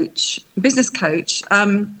coach, business coach,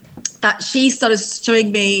 that she started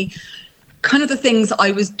showing me kind of the things that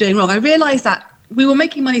I was doing wrong. I realised that we were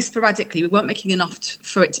making money sporadically. We weren't making enough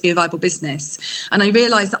for it to be a viable business. And I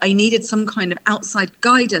realised that I needed some kind of outside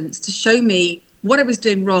guidance to show me what I was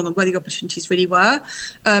doing wrong and where the opportunities really were.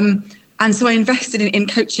 And so I invested in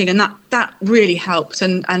coaching, and that really helped.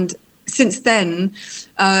 And since then,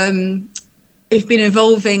 it's been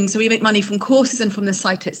evolving. So we make money from courses and from the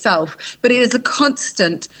site itself, but it is a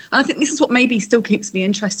constant. And I think this is what maybe still keeps me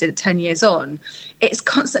interested at 10 years on. It's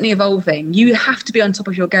constantly evolving. You have to be on top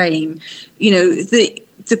of your game.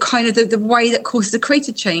 The kind of the way that courses are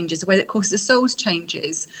created changes, the way that courses are sold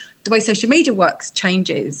changes, the way social media works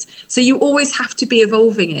changes. So you always have to be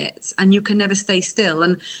evolving it, and you can never stay still.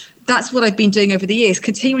 And that's what I've been doing over the years,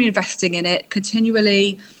 continually investing in it,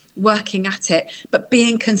 continually working at it, but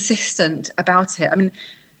being consistent about it. I mean,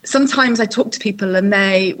 sometimes I talk to people and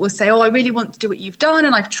they will say, I really want to do what you've done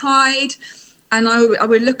and I've tried. And I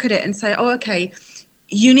would look at it and say, okay,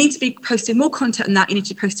 you need to be posting more content than that. You need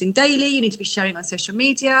to be posting daily. You need to be sharing on social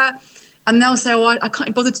media. And they'll say, I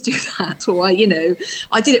can't bother to do that. Or, I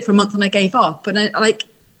did it for a month and I gave up. And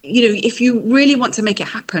if you really want to make it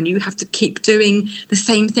happen, you have to keep doing the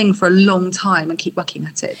same thing for a long time and keep working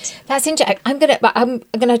at it. That's interesting. I'm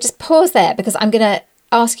gonna just pause there, because I'm gonna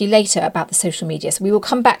ask you later about the social media, so we will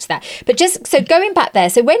come back to that. But just so going back there,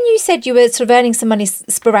 so when you said you were sort of earning some money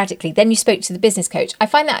sporadically, then you spoke to the business coach. I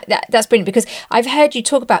find that's brilliant, because I've heard you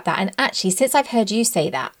talk about that, and actually since I've heard you say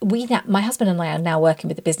that, my husband and I are now working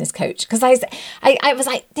with a business coach, because I was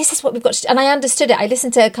like, this is what we've got to do. And I understood it. I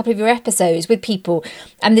listened to a couple of your episodes with people,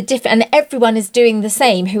 and and everyone is doing the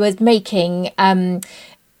same who is making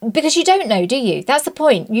because you don't know, do you? That's the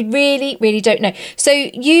point. You really, really don't know. So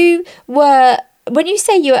you were, when you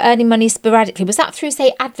say you were earning money sporadically, was that through,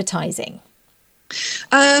 say, advertising?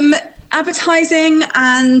 Advertising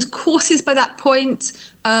and courses by that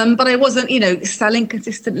point, But I wasn't, selling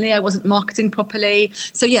consistently. I wasn't marketing properly.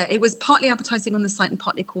 So yeah, it was partly advertising on the site and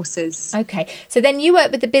partly courses. Okay. So then you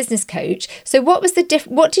worked with the business coach. So what was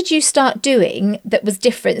what did you start doing that was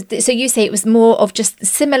different? So you say it was more of just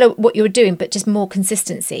similar what you were doing, but just more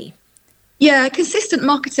consistency. Yeah, consistent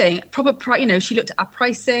marketing, she looked at our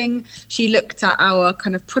pricing, she looked at our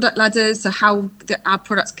kind of product ladders, so how our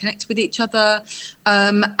products connect with each other.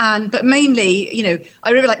 But mainly, I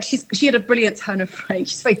remember like she had a brilliant turn of phrase.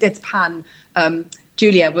 She's very deadpan.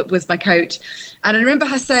 Julia was my coach. And I remember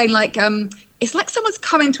her saying like, it's like someone's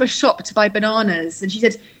coming to a shop to buy bananas. And she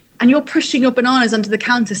said, and you're pushing your bananas under the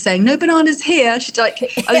counter saying, no bananas here. She's like,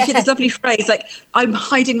 she had this lovely phrase, like, I'm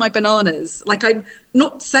hiding my bananas. Like, I'm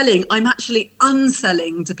not selling, I'm actually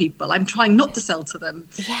unselling to people. I'm trying not to sell to them.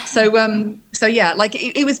 Yeah. So yeah, like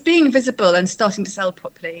it was being visible and starting to sell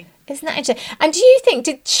properly. Isn't that interesting? And do you think,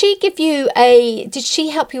 did she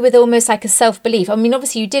help you with almost like a self-belief? I mean,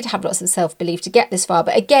 obviously you did have lots of self-belief to get this far,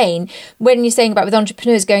 but again, when you're saying about with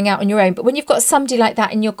entrepreneurs going out on your own, but when you've got somebody like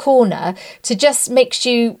that in your corner to just makes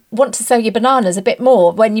you want to sell your bananas a bit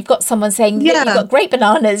more, when you've got someone saying, yeah, you've got great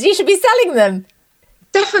bananas, you should be selling them.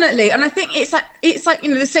 Definitely. And I think it's like,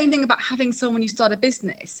 the same thing about having someone when you start a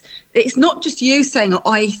business. It's not just you saying, oh,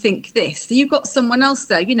 I think this. You've got someone else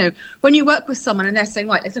there. When you work with someone and they're saying,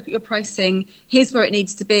 right, let's look at your pricing. Here's where it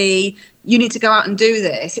needs to be. You need to go out and do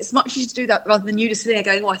this. It's much easier to do that rather than you just sitting there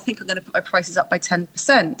going, oh, I think I'm going to put my prices up by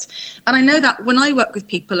 10%. And I know that when I work with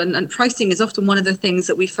people, and pricing is often one of the things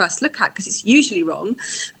that we first look at because it's usually wrong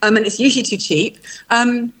and it's usually too cheap.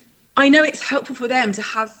 I know it's helpful for them to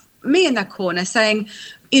have me in their corner saying,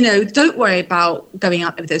 don't worry about going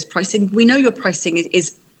out with those pricing. We know your pricing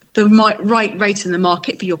is the right rate in the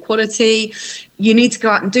market for your quality. You need to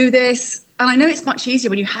go out and do this. And I know it's much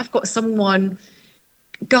easier when you have got someone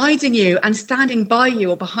guiding you and standing by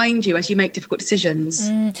you or behind you as you make difficult decisions.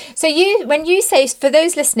 So when you say, for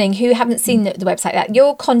those listening who haven't seen the website, that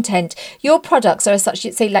your content, your products are as such,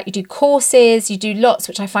 you say like you do courses, you do lots,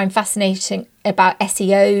 which I find fascinating about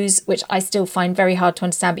SEOs, which I still find very hard to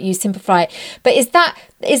understand, but you simplify it. But is that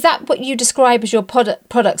what you describe as your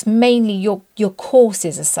products, mainly your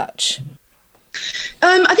courses as such?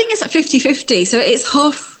 I think it's like 50-50. So it's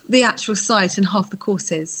half the actual site and half the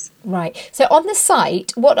courses. Right. So on the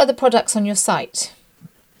site, what are the products on your site?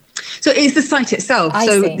 So it's the site itself. I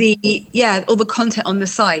see. All the content on the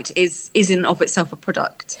site is in and of itself a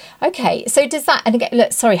product. Okay. So does that, and again,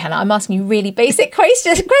 look, sorry, Hannah, I'm asking you really basic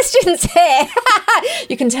questions here.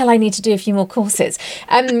 You can tell I need to do a few more courses.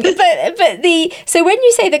 So when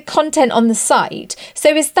you say the content on the site, so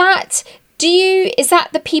is that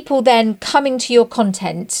the people then coming to your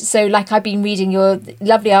content? So like I've been reading your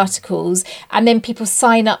lovely articles and then people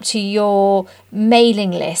sign up to your mailing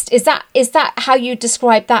list. Is that how you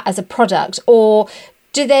describe that as a product? Or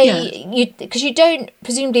do they, because you don't,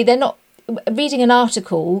 presumably they're not reading an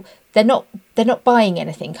article, they're not buying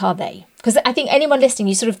anything, are they? Because I think anyone listening,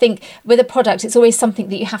 you sort of think with a product, it's always something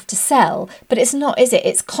that you have to sell, but it's not, is it?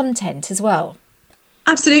 It's content as well.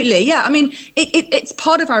 Absolutely. Yeah. I mean, it's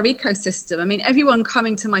part of our ecosystem. I mean, everyone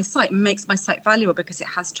coming to my site makes my site valuable because it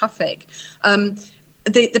has traffic.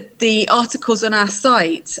 The articles on our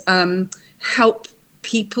site help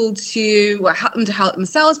people help them to help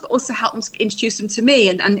themselves, but also help them to introduce them to me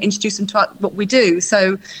and introduce them to what we do.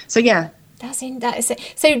 So yeah. That is it.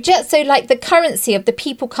 So like the currency of the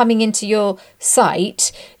people coming into your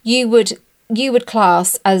site, you would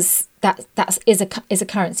class as that is a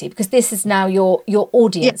currency, because this is now your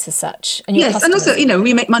audience as such, and your customers. And also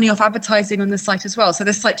we make money off advertising on the site as well, so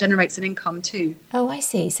the site generates an income too. Oh, I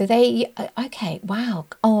see. So okay, wow.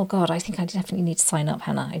 Oh God, I think I definitely need to sign up,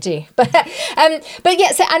 Hannah. I do, but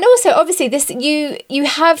yeah. So, and also obviously this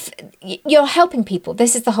you're helping people.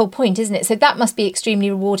 This is the whole point, isn't it? So that must be extremely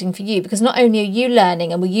rewarding for you, because not only are you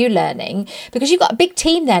learning, and were you learning, because you've got a big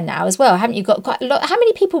team there now as well, haven't you? Got quite a lot. How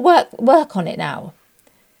many people work on it now?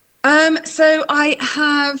 So I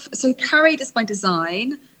have, Carrie does my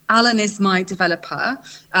design, Alan is my developer,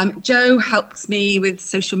 Joe helps me with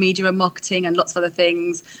social media and marketing and lots of other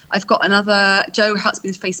things. I've got Joe helps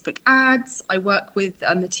me with Facebook ads. I work with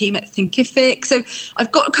the team at Thinkific. So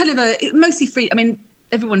I've got kind of mostly free, I mean,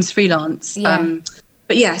 everyone's freelance. Yeah.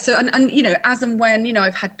 But yeah, so, and as and when,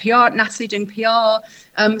 I've had PR, Natalie doing PR.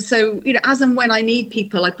 So, as and when I need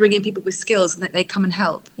people, I bring in people with skills and they come and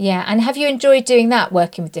help. Yeah. And have you enjoyed doing that,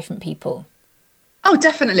 working with different people? Oh,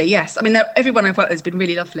 definitely. Yes. I mean, everyone I've worked with has been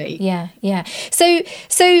really lovely. Yeah. Yeah. So,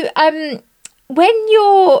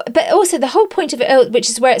 but also the whole point of it, which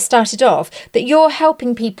is where it started off, that you're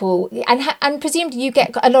helping people, and presumably you get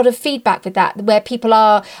a lot of feedback with that, where people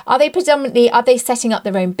are they setting up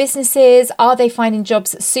their own businesses? Are they finding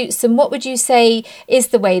jobs that suits them? What would you say is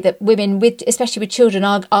the way that women, especially with children,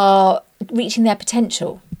 are reaching their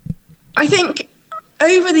potential? I think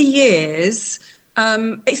over the years,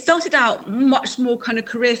 it started out much more kind of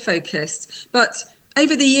career focused, but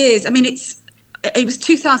over the years, I mean, it was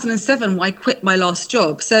 2007 when I quit my last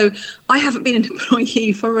job. So I haven't been an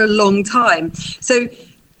employee for a long time. So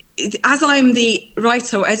as I'm the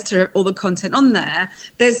writer or editor of all the content on there,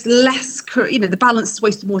 there's less, the balance is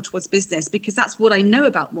weighted more towards business, because that's what I know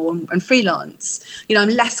about more, and freelance. I'm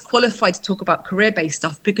less qualified to talk about career-based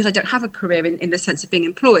stuff because I don't have a career in the sense of being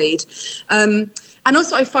employed. And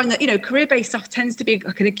also I find that, career-based stuff tends to be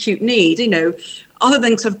like an acute need, other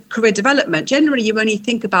than sort of career development. Generally, you only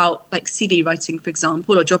think about like CV writing, for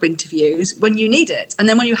example, or job interviews when you need it. And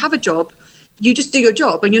then when you have a job, you just do your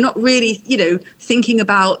job, and you're not really, thinking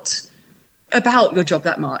about your job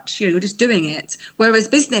that much. You're just doing it. Whereas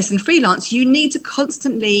business and freelance, you need to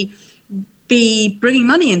constantly be bringing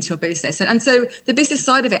money into your business. And so the business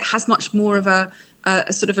side of it has much more of a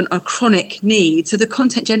sort of a chronic need. So the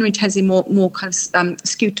content generally tends to be more kind of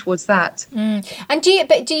skewed towards that. And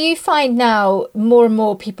do you find now more and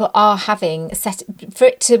more people are having for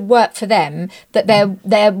it to work for them, that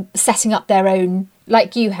they're setting up their own,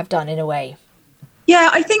 like you have done in a way? Yeah,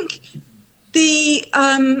 I think the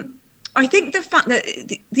fact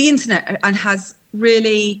that the internet has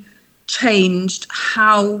really changed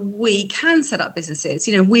how we can set up businesses.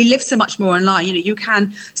 We live so much more online. You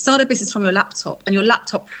can start a business from your laptop, and your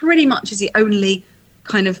laptop pretty much is the only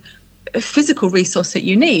kind of physical resource that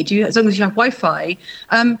you need, as long as you have Wi-Fi.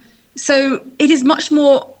 So it is much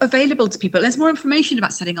more available to people. There's more information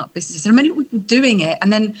about setting up businesses. There are many people doing it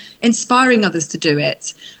and then inspiring others to do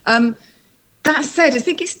it. That said, I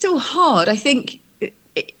think it's still hard. I think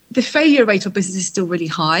the failure rate of business is still really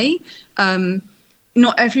high.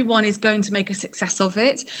 Not everyone is going to make a success of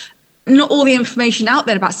it. Not all the information out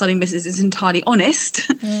there about starting business is entirely honest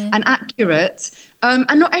and accurate.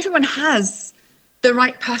 And not everyone has the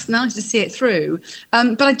right personality to see it through.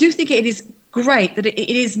 But I do think it is great that it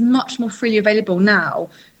is much more freely available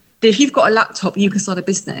now. That if you've got a laptop, you can start a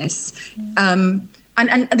business. And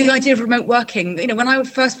the idea of remote working, when I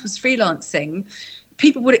first was freelancing,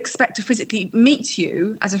 people would expect to physically meet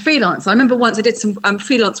you as a freelancer. I remember once I did some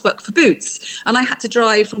freelance work for Boots, and I had to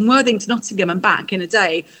drive from Worthing to Nottingham and back in a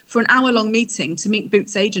day for an hour-long meeting to meet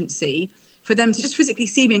Boots agency, for them to just physically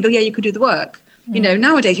see me and go, yeah, you could do the work.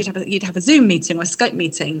 Nowadays you'd have a Zoom meeting or a Skype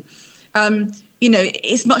meeting.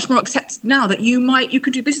 It's much more accepted now that you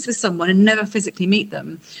could do business with someone and never physically meet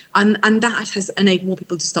them. And that has enabled more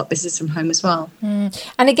people to start business from home as well. And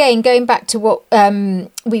again, going back to what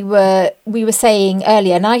we were saying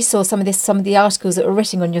earlier, and I saw some of the articles that were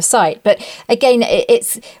written on your site, but again,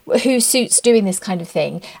 it's who suits doing this kind of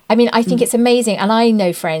thing. I mean, I think it's amazing. And I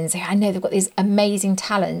know friends, I know they've got these amazing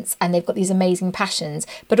talents and they've got these amazing passions,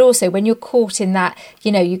 but also when you're caught in that,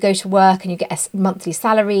 you go to work and you get a monthly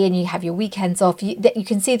salary and you have your weekends off, you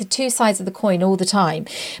can see the two sides of the coin all the time.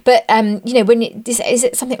 But is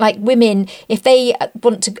it something like women, if they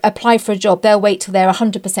want to apply for a job, they'll wait till they're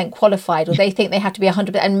 100% qualified, or they think they have to be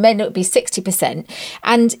 100%, and men it would be 60%.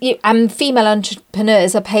 And female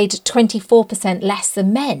entrepreneurs are paid 24% less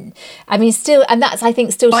than men. I mean, still, and that's, I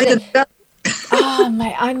think, still. Oh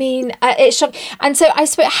my! I mean, it's shocking. And so I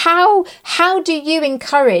suppose, how do you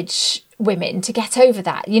encourage women to get over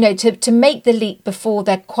that, to make the leap before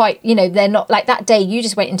they're quite, they're not, like that day you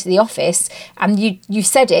just went into the office and you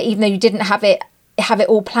said it, even though you didn't have it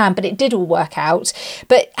all planned, but it did all work out.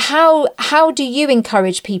 But how do you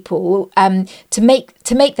encourage people to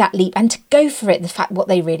make that leap and to go for it, the fact what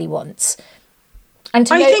they really want, and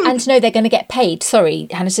to know they're going to get paid? Sorry,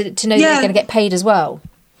 Hannah, to know they're going to get paid as well.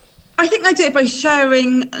 I think I do it by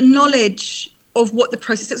sharing knowledge of what the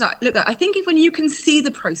process is like. Look, I think when you can see the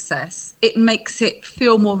process, it makes it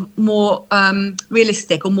feel more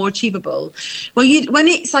realistic or more achievable. When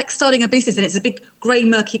it's like starting a business and it's a big grey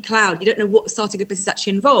murky cloud, you don't know what starting a business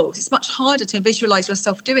actually involves. It's much harder to visualize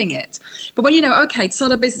yourself doing it. But when okay, to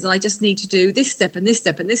start a business, I just need to do this step and this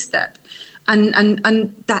step and this step, and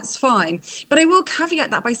that's fine. But I will caveat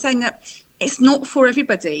that by saying that it's not for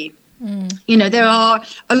everybody. There are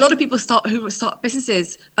a lot of people who start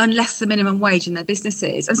businesses earn less than minimum wage in their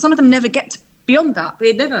businesses, and some of them never get beyond that.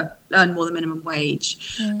 They never earn more than minimum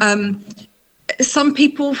wage. Some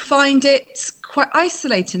people find it quite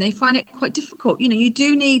isolating. They find it quite difficult. You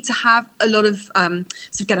do need to have a lot of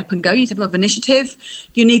sort of get up and go. You need to have a lot of initiative.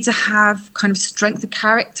 You need to have kind of strength of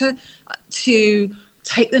character to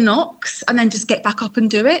take the knocks and then just get back up and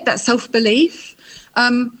do it. That self-belief.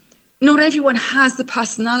 Not everyone has the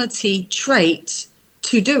personality trait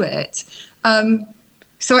to do it. And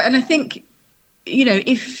I think,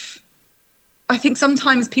 I think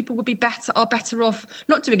sometimes people would are better off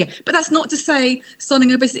not doing it. But that's not to say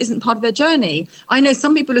starting a business isn't part of their journey. I know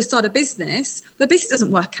some people who start a business, the business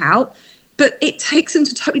doesn't work out, but it takes them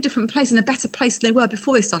to a totally different place and a better place than they were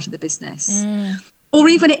before they started the business. Or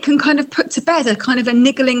even it can kind of put to bed a kind of a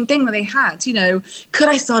niggling thing that they had, could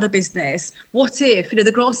I start a business? What if,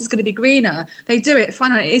 the grass is going to be greener? They do it,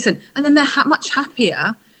 find out it isn't. And then they're much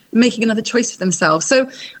happier making another choice for themselves. So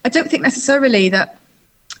I don't think necessarily that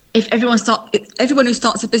if everyone who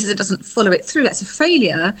starts a business and doesn't follow it through, that's a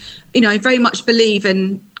failure. I very much believe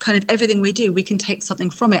in kind of everything we do, we can take something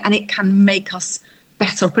from it and it can make us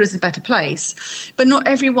better or put us in a better place. But not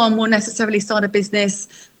everyone will necessarily start a business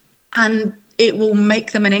and it will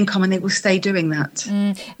make them an income and they will stay doing that.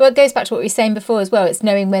 Well, it goes back to what we were saying before as well. It's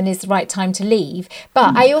knowing when is the right time to leave.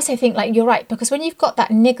 But I also think you're right, because when you've got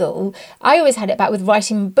that niggle, I always had it back with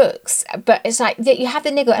writing books, but it's like that you have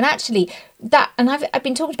the niggle and actually I've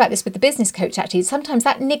been talking about this with the business coach actually. Sometimes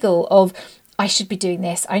that niggle of I should be doing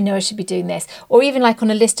this, I know I should be doing this, or even like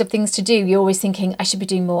on a list of things to do, you're always thinking I should be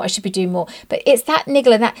doing more, but it's that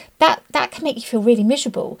niggle and that can make you feel really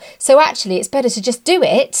miserable. So actually it's better to just do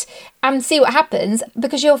it and see what happens,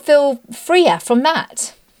 because you'll feel freer from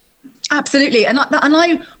that. Absolutely. And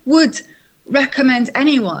I would recommend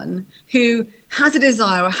anyone who has a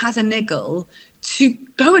desire or has a niggle to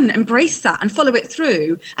go and embrace that and follow it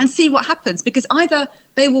through and see what happens, because either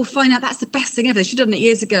they will find out that's the best thing ever, they should have done it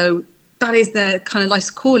years ago, that is their kind of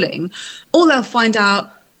life's calling, or they'll find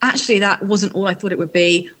out, actually, that wasn't all I thought it would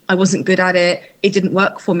be. I wasn't good at it. It didn't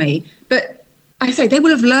work for me. But I say they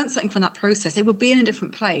will have learned something from that process. They will be in a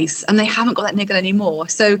different place and they haven't got that niggle anymore.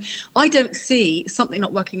 So I don't see something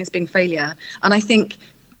not working as being failure. And I think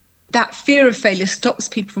that fear of failure stops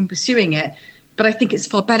people from pursuing it. But I think it's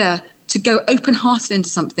far better to go open-hearted into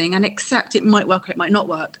something and accept it might work or it might not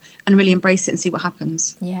work and really embrace it and see what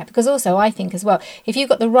happens. Yeah, because also I think as well, if you've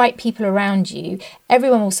got the right people around you,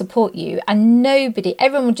 everyone will support you and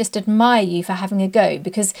everyone will just admire you for having a go,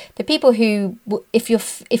 because the people who, if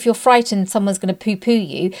you're frightened someone's going to poo-poo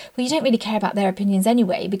you, well, you don't really care about their opinions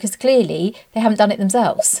anyway, because clearly they haven't done it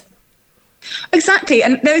themselves. Exactly.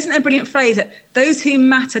 And there isn't a brilliant phrase that those who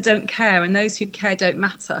matter don't care and those who care don't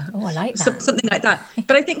matter. Oh, I like that. Something like that.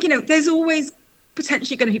 But I think, there's always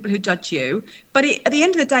potentially going to be people who judge you. But at the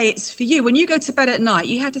end of the day, it's for you. When you go to bed at night,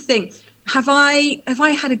 you have to think, have I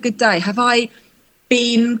had a good day? Have I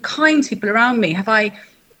been kind to people around me? Have I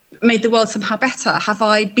made the world somehow better? Have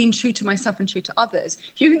I been true to myself and true to others?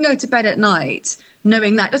 If you can go to bed at night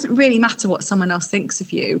knowing that, it doesn't really matter what someone else thinks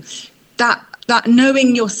of you. That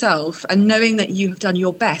knowing yourself and knowing that you have done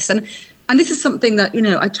your best. And this is something that,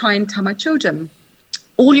 I try and tell my children.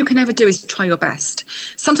 All you can ever do is try your best.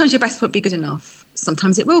 Sometimes your best won't be good enough.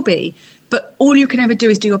 Sometimes it will be. But all you can ever do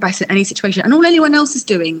is do your best in any situation. And all anyone else is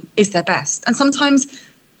doing is their best. And sometimes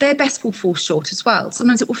their best will fall short as well.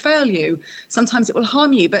 Sometimes it will fail you. Sometimes it will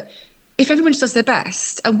harm you. But if everyone just does their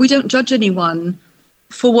best and we don't judge anyone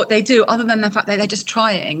for what they do, other than the fact that they're just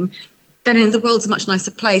trying, then the world's a much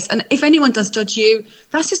nicer place. And if anyone does judge you,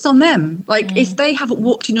 that's just on them. If they haven't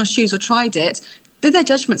walked in your shoes or tried it, then their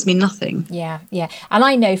judgments mean nothing. Yeah. And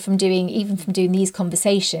I know from doing these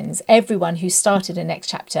conversations, everyone who started a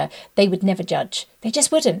next chapter, they would never judge. They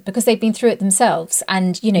just wouldn't, because they've been through it themselves.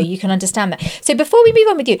 And, you can understand that. So before we move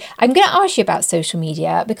on with you, I'm going to ask you about social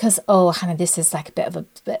media, because, Hannah, this is like a bit of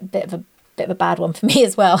a bad one for me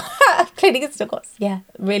as well. Clearly it's still got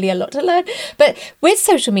really a lot to learn, but with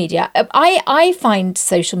social media, I find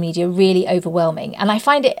social media really overwhelming, and I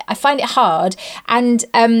find it hard. And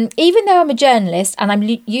even though I'm a journalist and I'm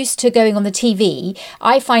used to going on the TV,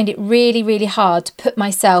 I find it really, really hard to put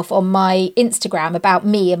myself on my Instagram about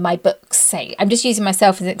me and my books. Say, I'm just using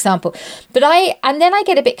myself as an example, but then I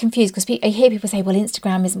get a bit confused, because I hear people say, well,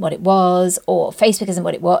 Instagram isn't what it was, or Facebook isn't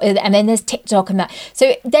what it was, and then there's TikTok and that. So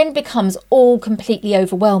it then becomes all completely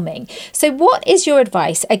overwhelming. So what is your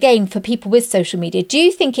advice, again, for people with social media? Do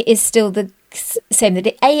you think it is still the same, that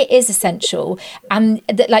it is essential, and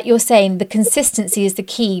that, like you're saying, the consistency is the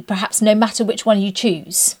key, perhaps no matter which one you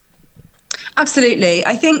choose? Absolutely.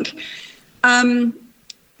 I think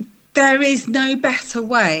there is no better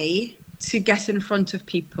way to get in front of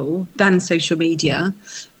people than social media.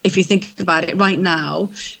 If you think about it right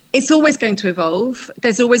now, it's always going to evolve.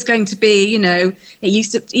 There's always going to be, it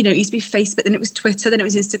used to be Facebook, then it was Twitter, then it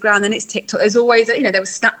was Instagram, then it's TikTok. There's always, there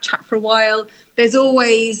was Snapchat for a while. There's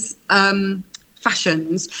always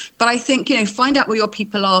fashions. But I think, find out where your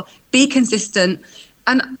people are, be consistent,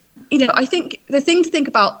 And, I think the thing to think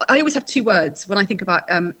about, I always have two words when I think about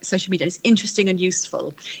social media, is interesting and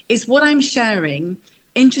useful. Is what I'm sharing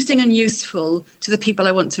interesting and useful to the people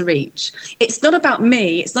I want to reach? It's not about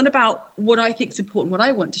me. It's not about what I think is important, what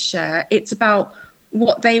I want to share. It's about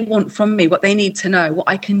what they want from me, what they need to know, what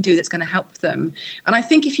I can do that's going to help them. And I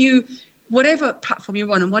think whatever platform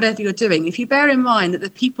you're on and whatever you're doing, if you bear in mind that the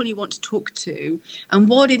people you want to talk to and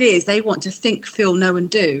what it is they want to think, feel, know and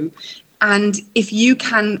do, and if you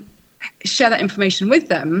can share that information with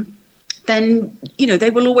them, then, they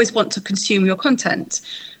will always want to consume your content.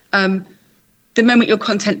 The moment your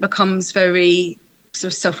content becomes very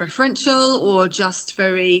sort of self-referential or just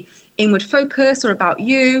very inward focused or about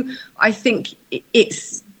you, I think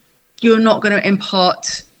you're not going to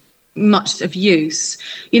impart much of use.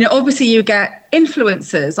 Obviously you get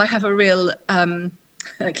influencers. I have a real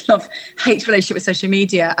love-hate relationship with social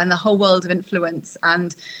media and the whole world of influence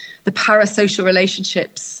and the parasocial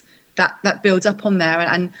relationships that builds up on there.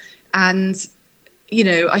 And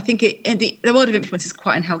I think the world of influence is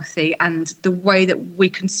quite unhealthy, and the way that we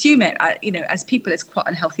consume it, as people, is quite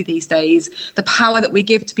unhealthy these days. The power that we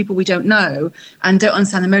give to people we don't know and don't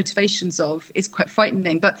understand the motivations of is quite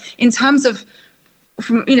frightening. But in terms of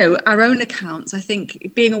from our own accounts, I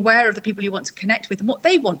think being aware of the people you want to connect with and what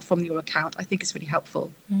they want from your account, I think is really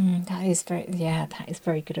helpful. That is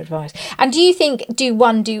very good advice. And do you think do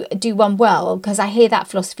one well? Because I hear that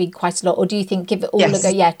philosophy quite a lot. Or do you think give it all a go?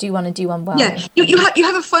 Yeah, do one and do one well. Yeah, you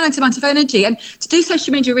have a finite amount of energy, and to do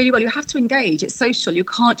social media really well, you have to engage. It's social. You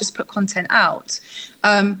can't just put content out.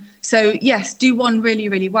 So yes, do one really,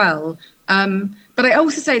 really well. But I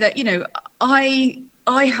also say that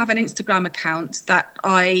I have an Instagram account that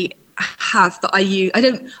I use. I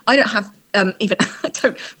don't have even I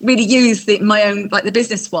don't really use my own, like the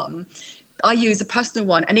business one. I use a personal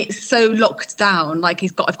one, and it's so locked down. Like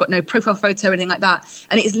I've got no profile photo or anything like that,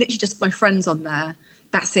 and it's literally just my friends on there.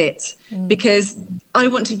 That's it. Because I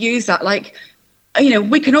want to use that. Like,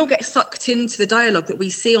 we can all get sucked into the dialogue that we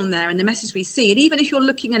see on there and the message we see. And even if you're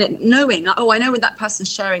looking at it knowing, I know when that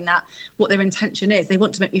person's sharing that, what their intention is. They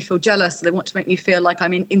want to make me feel jealous. Or they want to make me feel like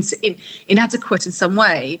I'm inadequate in some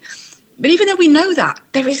way. But even though we know that,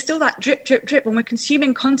 there is still that drip, drip, drip when we're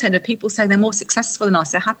consuming content of people saying they're more successful than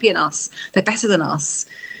us, they're happier than us, they're better than us.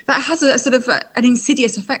 That has a sort of an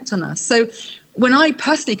insidious effect on us. So when I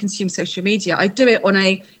personally consume social media, I do it on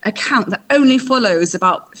a account that only follows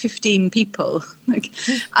about 15 people,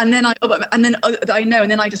 and then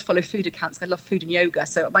I just follow food accounts. I love food and yoga,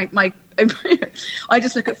 so I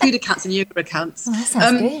just look at food accounts and yoga accounts. Oh, that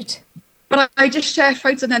sounds good. But I just share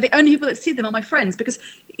photos on there. The only people that see them are my friends, because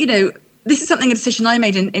this is a decision I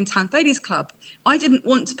made in 10th Ladies Club. I didn't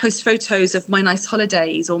want to post photos of my nice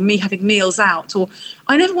holidays or me having meals out, or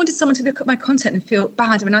I never wanted someone to look at my content and feel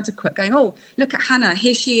bad or inadequate, going, oh, look at Hannah,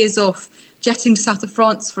 here she is off jetting south of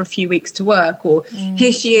France for a few weeks to work, or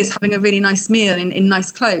here she is having a really nice meal in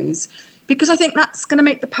nice clothes. Because I think that's going to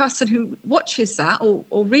make the person who watches that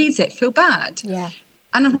or reads it feel bad. Yeah.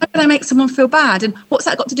 And why would I make someone feel bad? And what's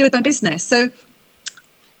that got to do with my business? So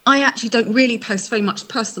I actually don't really post very much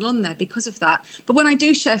personal on there because of that. But when I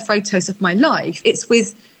do share photos of my life, it's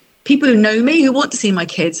with people who know me, who want to see my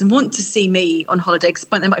kids and want to see me on holiday, because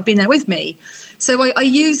they might have been there with me. So I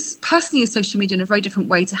use social media in a very different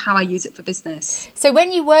way to how I use it for business. So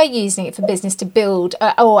when you were using it for business to build,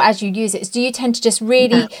 or as you use it, do you tend to just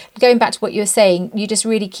really, going back to what you were saying, you just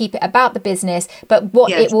really keep it about the business, but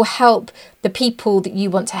it will help the people that you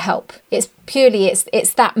want to help? It's purely,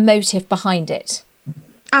 it's that motive behind it.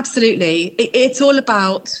 Absolutely. It's all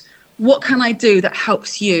about what can I do that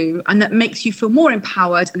helps you and that makes you feel more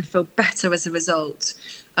empowered and feel better as a result.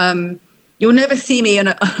 You'll never see me on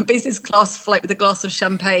a business class flight with a glass of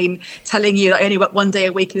champagne telling you that I only work one day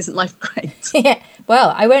a week and isn't life great? Yeah.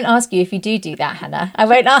 Well, I won't ask you if you do that, Hannah. I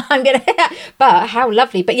won't. I'm going to. But how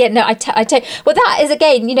lovely. But yeah, no, I tell. Well, that is,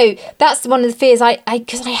 again, that's one of the fears.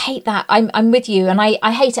 Because I hate that. I'm with you, and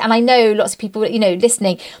I hate it. And I know lots of people,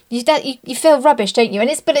 listening. You feel rubbish, don't you? And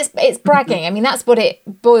it's bragging. I mean, that's what it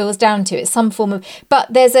boils down to. It's some form of.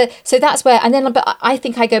 But so that's where. And then, but I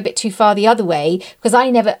think I go a bit too far the other way, because I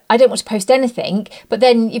don't want to post anything. But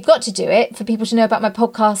then you've got to do it for people to know about my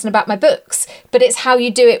podcast and about my books. But it's how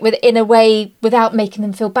you do it in a way without making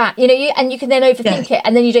them feel bad, and you can then overthink it,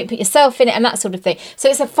 and then you don't put yourself in it and that sort of thing. So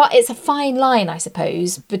it's a fine line, I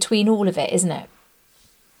suppose, between all of it, isn't it?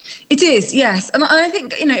 It is, yes. And I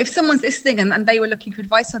think, if someone's listening and they were looking for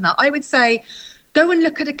advice on that, I would say go and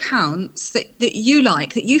look at accounts that you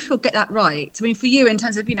like, that you feel get that right. I mean, for you, in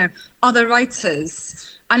terms of, other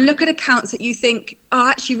writers, and look at accounts that you think, oh, I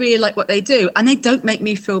actually really like what they do, and they don't make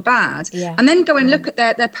me feel bad. Yeah. And then go and look at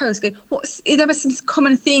their posts. Go, there are some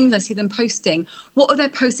common themes I see them posting. What are their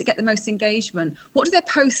posts that get the most engagement? What do their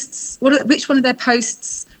posts? Which one of their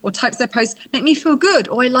posts or types of their posts make me feel good,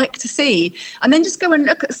 or I like to see? And then just go and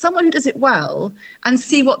look at someone who does it well and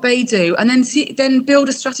see what they do, and then build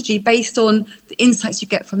a strategy based on the insights you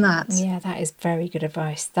get from that. Yeah, that is very good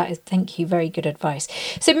advice. Thank you, very good advice.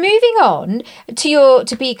 So moving on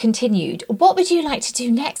to be continued, what would you like to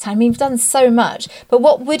do next? I mean, you've done so much, but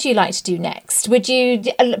what would you like to do next? Would you,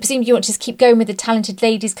 I presume you want to just keep going with the Talented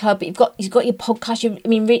Ladies Club, but you've got your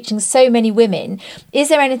podcast, reaching so many women. Is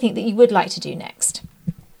there anything that you would like to do next?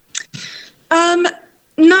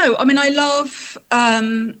 No, I mean, I love,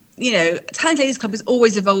 Talented Ladies Club is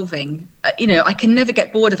always evolving. I can never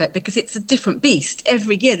get bored of it because it's a different beast.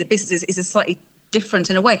 Every year the business is a slightly different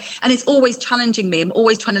in a way, and it's always challenging me. I'm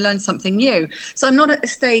always trying to learn something new. So I'm not at the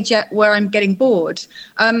stage yet where I'm getting bored.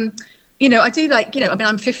 I do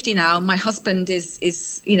I'm 50 now. My husband is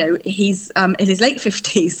he's in his late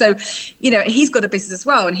 50s. So, he's got a business as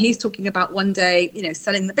well. And he's talking about one day,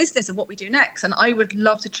 selling the business and what we do next. And I would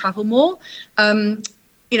love to travel more, when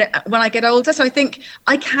I get older. So I think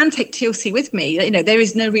I can take TLC with me. There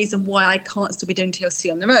is no reason why I can't still be doing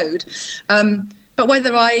TLC on the road. But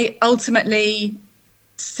whether I ultimately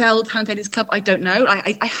sell Talented Ladies Club, I don't know.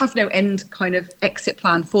 I have no end kind of exit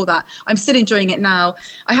plan for that. I'm still enjoying it now.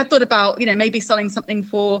 I had thought about, maybe selling something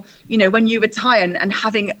for, when you retire and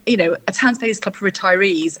having, a Talented Ladies Club for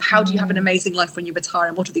retirees. How do you have an amazing life when you retire,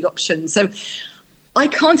 and what are the options? So I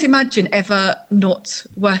can't imagine ever not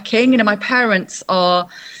working. My parents are,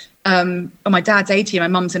 my dad's 80, my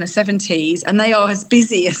mum's in her 70s, and they are as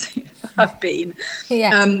busy as I've been.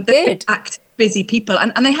 Yeah, good. Active, busy people,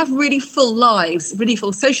 and they have really full lives, really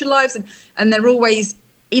full social lives, and they're always,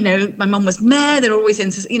 my mum was mayor, they're always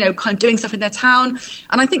in, kind of doing stuff in their town,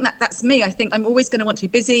 and I think that's me. I think I'm always going to want to be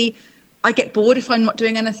busy. I get bored if I'm not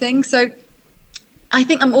doing anything, so I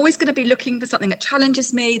think I'm always going to be looking for something that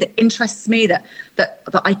challenges me, that interests me, that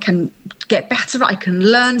I can get better at, I can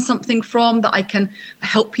learn something from, that I can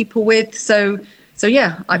help people with. So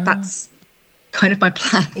yeah, that's kind of my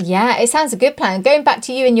plan. Yeah, it sounds a good plan. Going back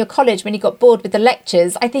to you in your college when you got bored with the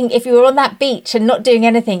lectures, I think if you were on that beach and not doing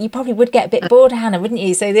anything, you probably would get a bit bored, Hannah, wouldn't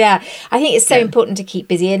you? So yeah, I think it's so important to keep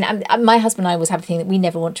busy. And my husband and I always have a thing that we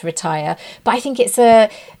never want to retire. But I think it's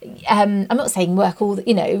I'm not saying work all,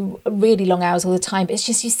 really long hours all the time, but it's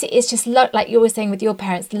just like you were saying with your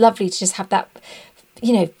parents, lovely to just have that,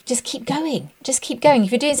 just keep going.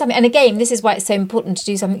 If you're doing something, and again, this is why it's so important to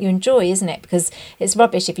do something you enjoy, isn't it? Because it's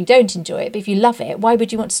rubbish if you don't enjoy it, but if you love it, why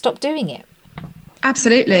would you want to stop doing it?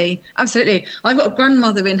 Absolutely. I've got a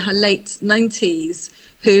grandmother in her late 90s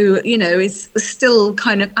who, is still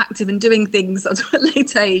kind of active and doing things at a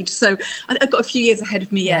late age. So I've got a few years ahead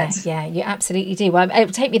of me yet. Yeah, you absolutely do. Well, it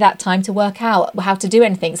will take me that time to work out how to do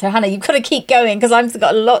anything. So Hannah, you've got to keep going because I've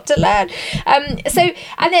got a lot to learn. So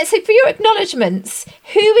for your acknowledgements,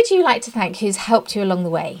 who would you like to thank who's helped you along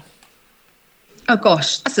the way? Oh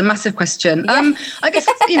gosh, that's a massive question. Yeah. I guess,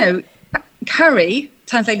 Carrie,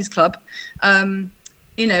 Talented Ladies Club,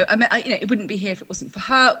 it wouldn't be here if it wasn't for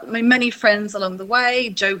her. My many friends along the way,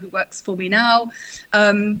 Joe, who works for me now,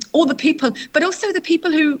 all the people, but also the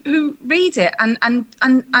people who read it and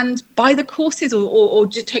buy the courses or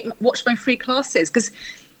just watch my free classes, because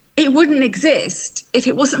it wouldn't exist if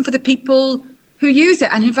it wasn't for the people who use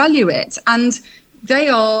it and who value it. And they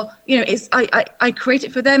are, I create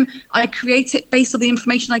it for them. I create it based on the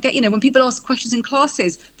information I get. When people ask questions in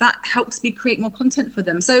classes, that helps me create more content for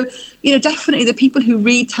them. So, definitely the people who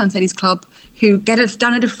read Talented Ladies Club, who get it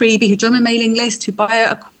done at a freebie, who join my mailing list, who buy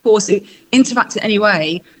a course, who interact in any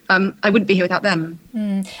way, I wouldn't be here without them.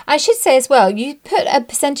 I should say as well, you put a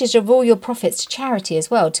percentage of all your profits to charity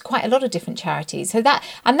as well, to quite a lot of different charities. So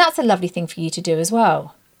that's a lovely thing for you to do as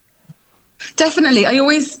well. Definitely. I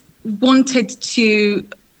always wanted to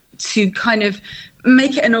kind of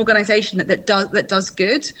make it an organisation that does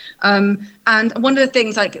good, and one of the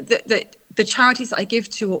things the charities that I give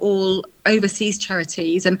to are all overseas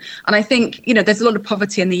charities, and I think there's a lot of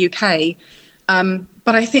poverty in the UK,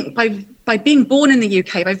 but I think by being born in the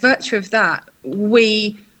UK, by virtue of that,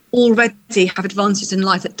 we already have advantages in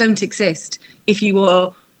life that don't exist if you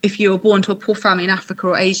were born to a poor family in Africa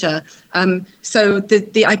or Asia. So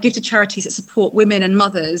I give to charities that support women and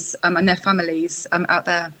mothers and their families out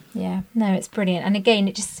there. Yeah, no, it's brilliant. And again,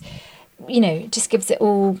 it just, just gives it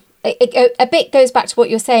all. A bit goes back to what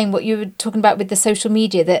you're saying, what you were talking about with the social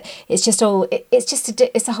media, that it's just all,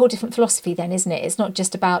 it's a whole different philosophy then, isn't it? It's not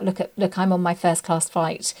just about, look, I'm on my first class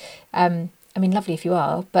flight. I mean, lovely if you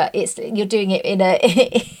are, but you're doing it in a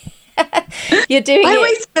you're doing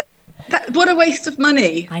what a waste of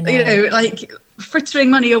money. I know. Like frittering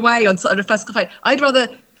money away on sort of a first coffee. I'd rather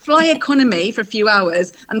fly economy for a few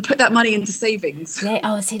hours and put that money into savings. Yeah.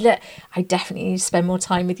 Oh, see, look, I definitely need to spend more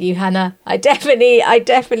time with you, Hannah. I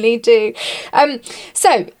definitely do.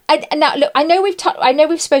 So, and now look, I know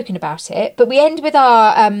we've spoken about it, but we end with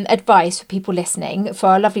our advice for people listening, for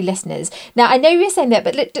our lovely listeners. Now, I know you're saying that,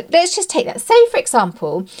 but let's just take that. Say, for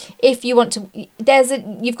example, if you want to,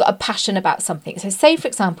 you've got a passion about something. So, say, for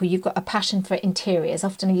example, you've got a passion for interiors.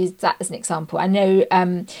 Often I use that as an example. I know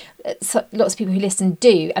lots of people who listen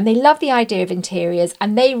do, and they love the idea of interiors,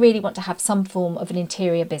 and they really want to have some form of an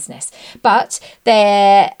interior business, but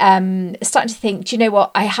they're starting to think, do you know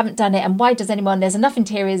what, I haven't done it, and why does anyone? There's enough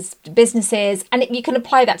interiors businesses, and you can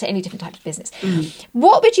apply that to any different type of business.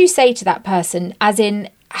 What would you say to that person, as in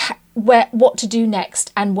what to do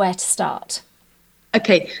next and where to start?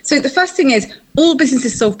 Okay, so the first thing is all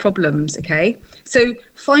businesses solve problems, okay? So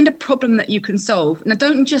find a problem that you can solve. Now,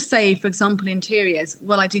 don't just say, for example, interiors,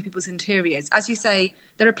 well, I do people's interiors. As you say,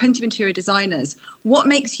 there are plenty of interior designers. What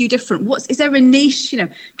makes you different? Is there a niche?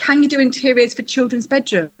 Can you do interiors for children's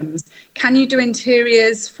bedrooms? Can you do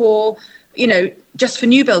interiors for, just for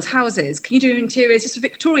new build houses? Can you do interiors just for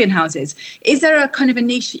Victorian houses? Is there a kind of a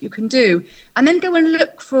niche that you can do? And then go and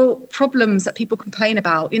look for problems that people complain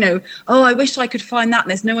about. Oh, I wish I could find that, and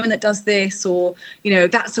there's no one that does this, or,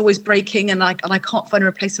 that's always breaking and I can't find a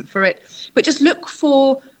replacement for it. But just look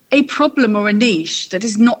for a problem or a niche that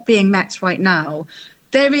is not being met right now.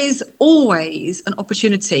 There is always an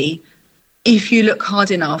opportunity if you look hard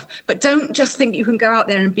enough. But don't just think you can go out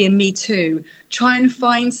there and be a me too. Try and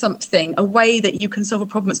find something, a way that you can solve a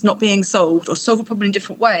problem that's not being solved, or solve a problem in a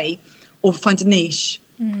different way, or find a niche.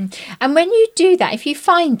 And when you do that, if you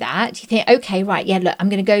find that, you think, okay, right, yeah, look, I'm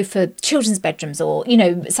going to go for children's bedrooms, or,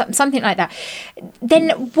 something like that. Then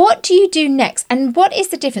what do you do next? And what is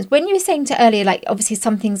the difference? When you were saying to earlier, like, obviously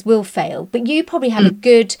some things will fail, but you probably have a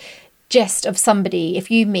good gist of somebody.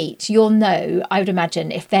 If you meet, you'll know, I would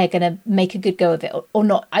imagine, if they're going to make a good go of it or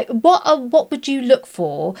not. What would you look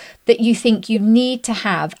for that you think you need to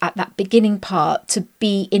have at that beginning part to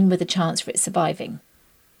be in with a chance for it surviving?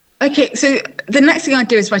 Okay, so the next thing I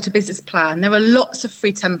do is write a business plan. There are lots of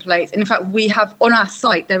free templates. And in fact, we have on our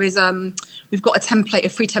site, there is we've got a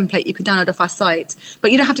free template you can download off our site.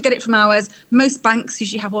 But you don't have to get it from ours. Most banks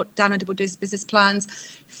usually have downloadable business plans.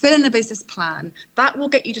 Fill in a business plan. That will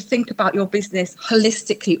get you to think about your business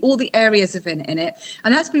holistically, all the areas of it in it.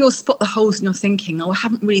 And that's where you'll spot the holes in your thinking. Oh, I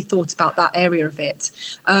haven't really thought about that area of it.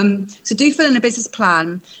 So do fill in a business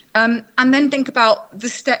plan. And then think about the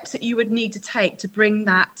steps that you would need to take to bring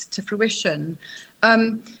that to fruition.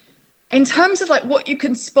 In terms of like what you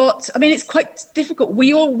can spot, I mean, it's quite difficult.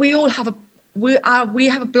 We all have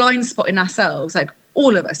a blind spot in ourselves, like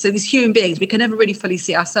all of us. So these human beings, we can never really fully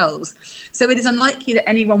see ourselves. So it is unlikely that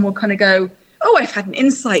anyone will kind of go, oh, I've had an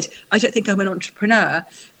insight. I don't think I'm an entrepreneur.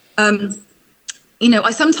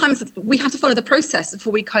 Sometimes we have to follow the process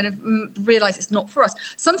before we kind of realise it's not for us.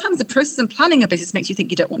 Sometimes the process of planning a business makes you think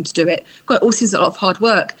you don't want to do it. God, it all seems a lot of hard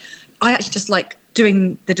work. I actually just like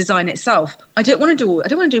doing the design itself. I don't want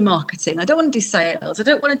to do marketing. I don't want to do sales. I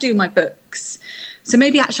don't want to do my books. So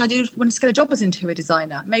maybe actually I do want to get a job as an interior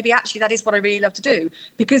designer. Maybe actually that is what I really love to do.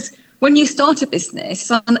 Because when you start a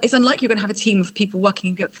business, it's unlikely you're going to have a team of people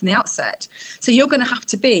working from the outset. So you're going to have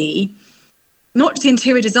to be not just the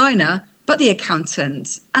interior designer, but the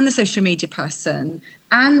accountant and the social media person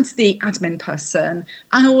and the admin person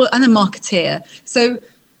and the marketeer. So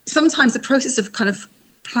sometimes the process of kind of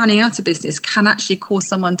planning out a business can actually cause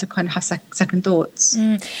someone to kind of have second thoughts.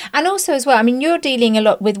 And also as well, I mean, you're dealing a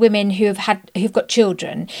lot with women who've got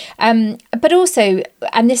children, but also,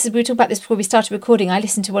 and we were talking about this before we started recording, I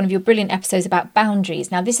listened to one of your brilliant episodes about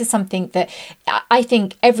boundaries. Now, this is something that I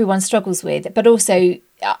think everyone struggles with, but also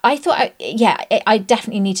I thought, I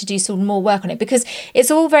definitely need to do some more work on it, because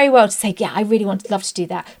it's all very well to say, yeah, I really love to do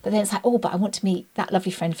that. But then it's like, oh, but I want to meet that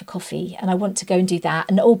lovely friend for coffee and I want to go and do that.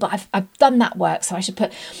 And oh, but I've done that work, so I should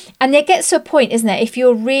put. And it gets to a point, isn't it? If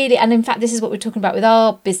you're really, and in fact, this is what we're talking about with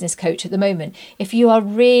our business coach at the moment. If you are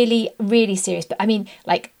really, really serious, but I mean,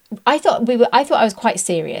 like, I thought I was quite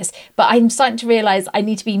serious, but I'm starting to realise I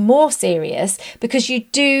need to be more serious, because you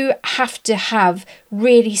do have to have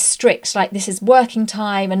really strict, like, this is working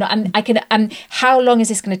time and I can how long is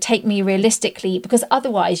this going to take me realistically, because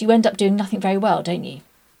otherwise you end up doing nothing very well, don't you?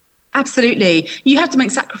 Absolutely. You have to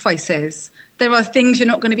make sacrifices. There are things you're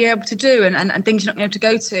not going to be able to do and things you're not going to be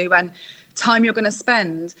able to go to and time you're going to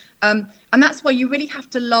spend. And that's why you really have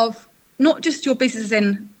to love not just your business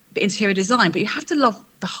in interior design, but you have to love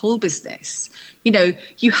the whole business. You know,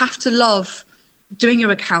 you have to love doing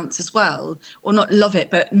your accounts as well, or not love it,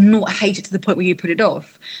 but not hate it to the point where you put it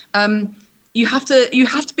off. You have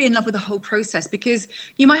to be in love with the whole process, because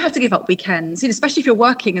you might have to give up weekends, you know, especially if you're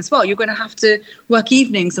working as well. You're going to have to work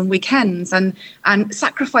evenings and weekends and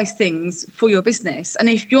sacrifice things for your business. And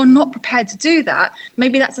if you're not prepared to do that,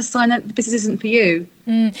 maybe that's a sign that the business isn't for you.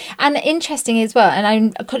 And interesting as well, and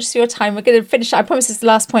I'm conscious of your time, we're going to finish. I promise this is the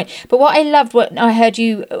last point, but what I loved, what I heard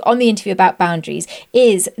you on the interview about boundaries,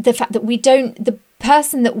 is the fact that the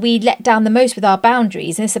person that we let down the most with our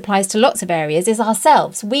boundaries, and this applies to lots of areas, is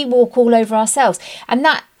ourselves. We walk all over ourselves. And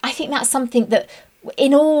that, I think that's something that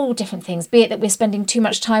in all different things, be it that we're spending too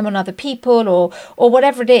much time on other people or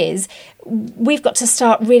whatever it is, we've got to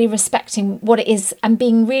start really respecting what it is and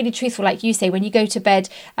being really truthful. Like you say, when you go to bed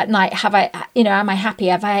at night, am I happy?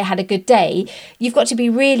 Have I had a good day? You've got to be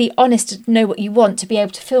really honest to know what you want to be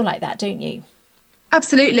able to feel like that, don't you?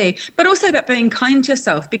 Absolutely. But also about being kind to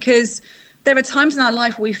yourself, because there are times in our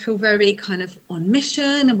life where we feel very kind of on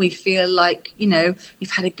mission, and we feel like, you know, you've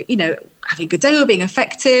had having a good day or being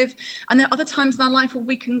effective. And there are other times in our life where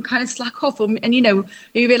we can kind of slack off, and, you know,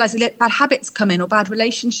 you realise that bad habits come in, or bad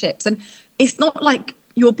relationships. And it's not like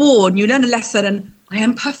you're born, you learn a lesson and I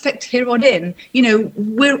am perfect here on in. You know,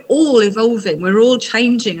 we're all evolving, we're all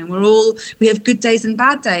changing, and we have good days and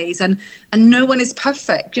bad days, and no one is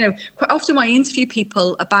perfect. You know, quite often I interview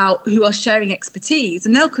people about who are sharing expertise,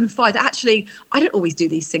 and they'll confide that actually I don't always do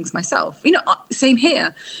these things myself. You know, same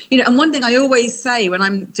here. You know, and one thing I always say when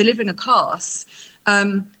I'm delivering a class,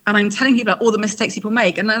 and I'm telling people about all the mistakes people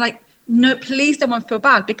make, and they're like, no, please don't feel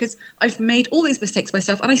bad, because I've made all these mistakes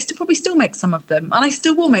myself, and I probably still make some of them, and I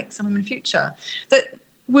still will make some of them in the future. That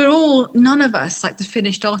none of us like the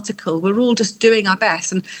finished article. We're all just doing our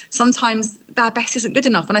best, and sometimes our best isn't good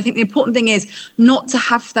enough. And I think the important thing is not to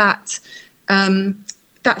have that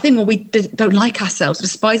thing where we don't like ourselves,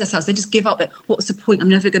 despise ourselves, then just give up. That what's the point? I'm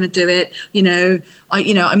never going to do it.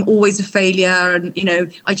 I'm always a failure, and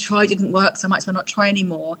I tried, didn't work, so I might as well not try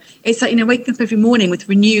anymore. It's like waking up every morning with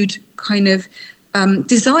renewed kind of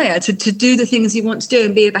desire to do the things you want to do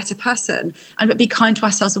and be a better person, and be kind to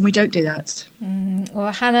ourselves when we don't do that.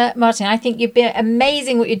 Well, Hannah Martin, I think you've been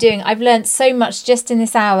amazing what you're doing. I've learned so much just in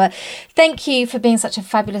this hour. Thank you for being such a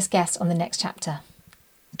fabulous guest on The Next Chapter.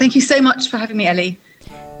 Thank you so much for having me, Ellie.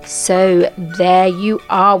 So there you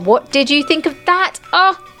are. What did you think of that?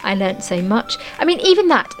 Oh, I learned so much. I mean, even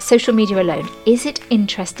that, social media alone, is it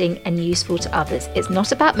interesting and useful to others? It's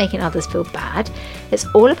not about making others feel bad. It's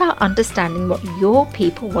all about understanding what your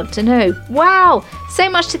people want to know. Wow, so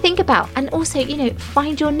much to think about. And also,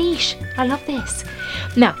 find your niche. I love this.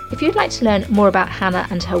 Now, if you'd like to learn more about Hannah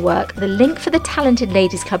and her work, the link for the Talented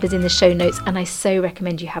Ladies Club is in the show notes, and I so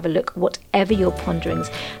recommend you have a look, whatever your ponderings.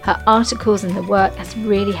 Her articles and the work has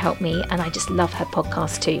really helped me, and I just love her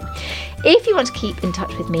podcast too. If you want to keep in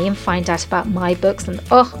touch with me and find out about my books, and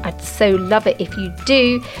I'd so love it if you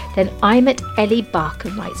do, then I'm at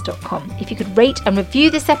elliebarkerwrites.com. If you could rate and review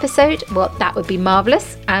this episode, well, that would be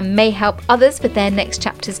marvellous and may help others with their next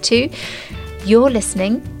chapters too. You're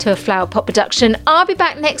listening to a Flower Pot production. I'll be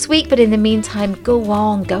back next week, but in the meantime, go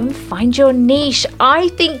and find your niche. I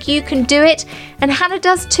think you can do it, and Hannah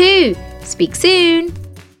does too. Speak soon.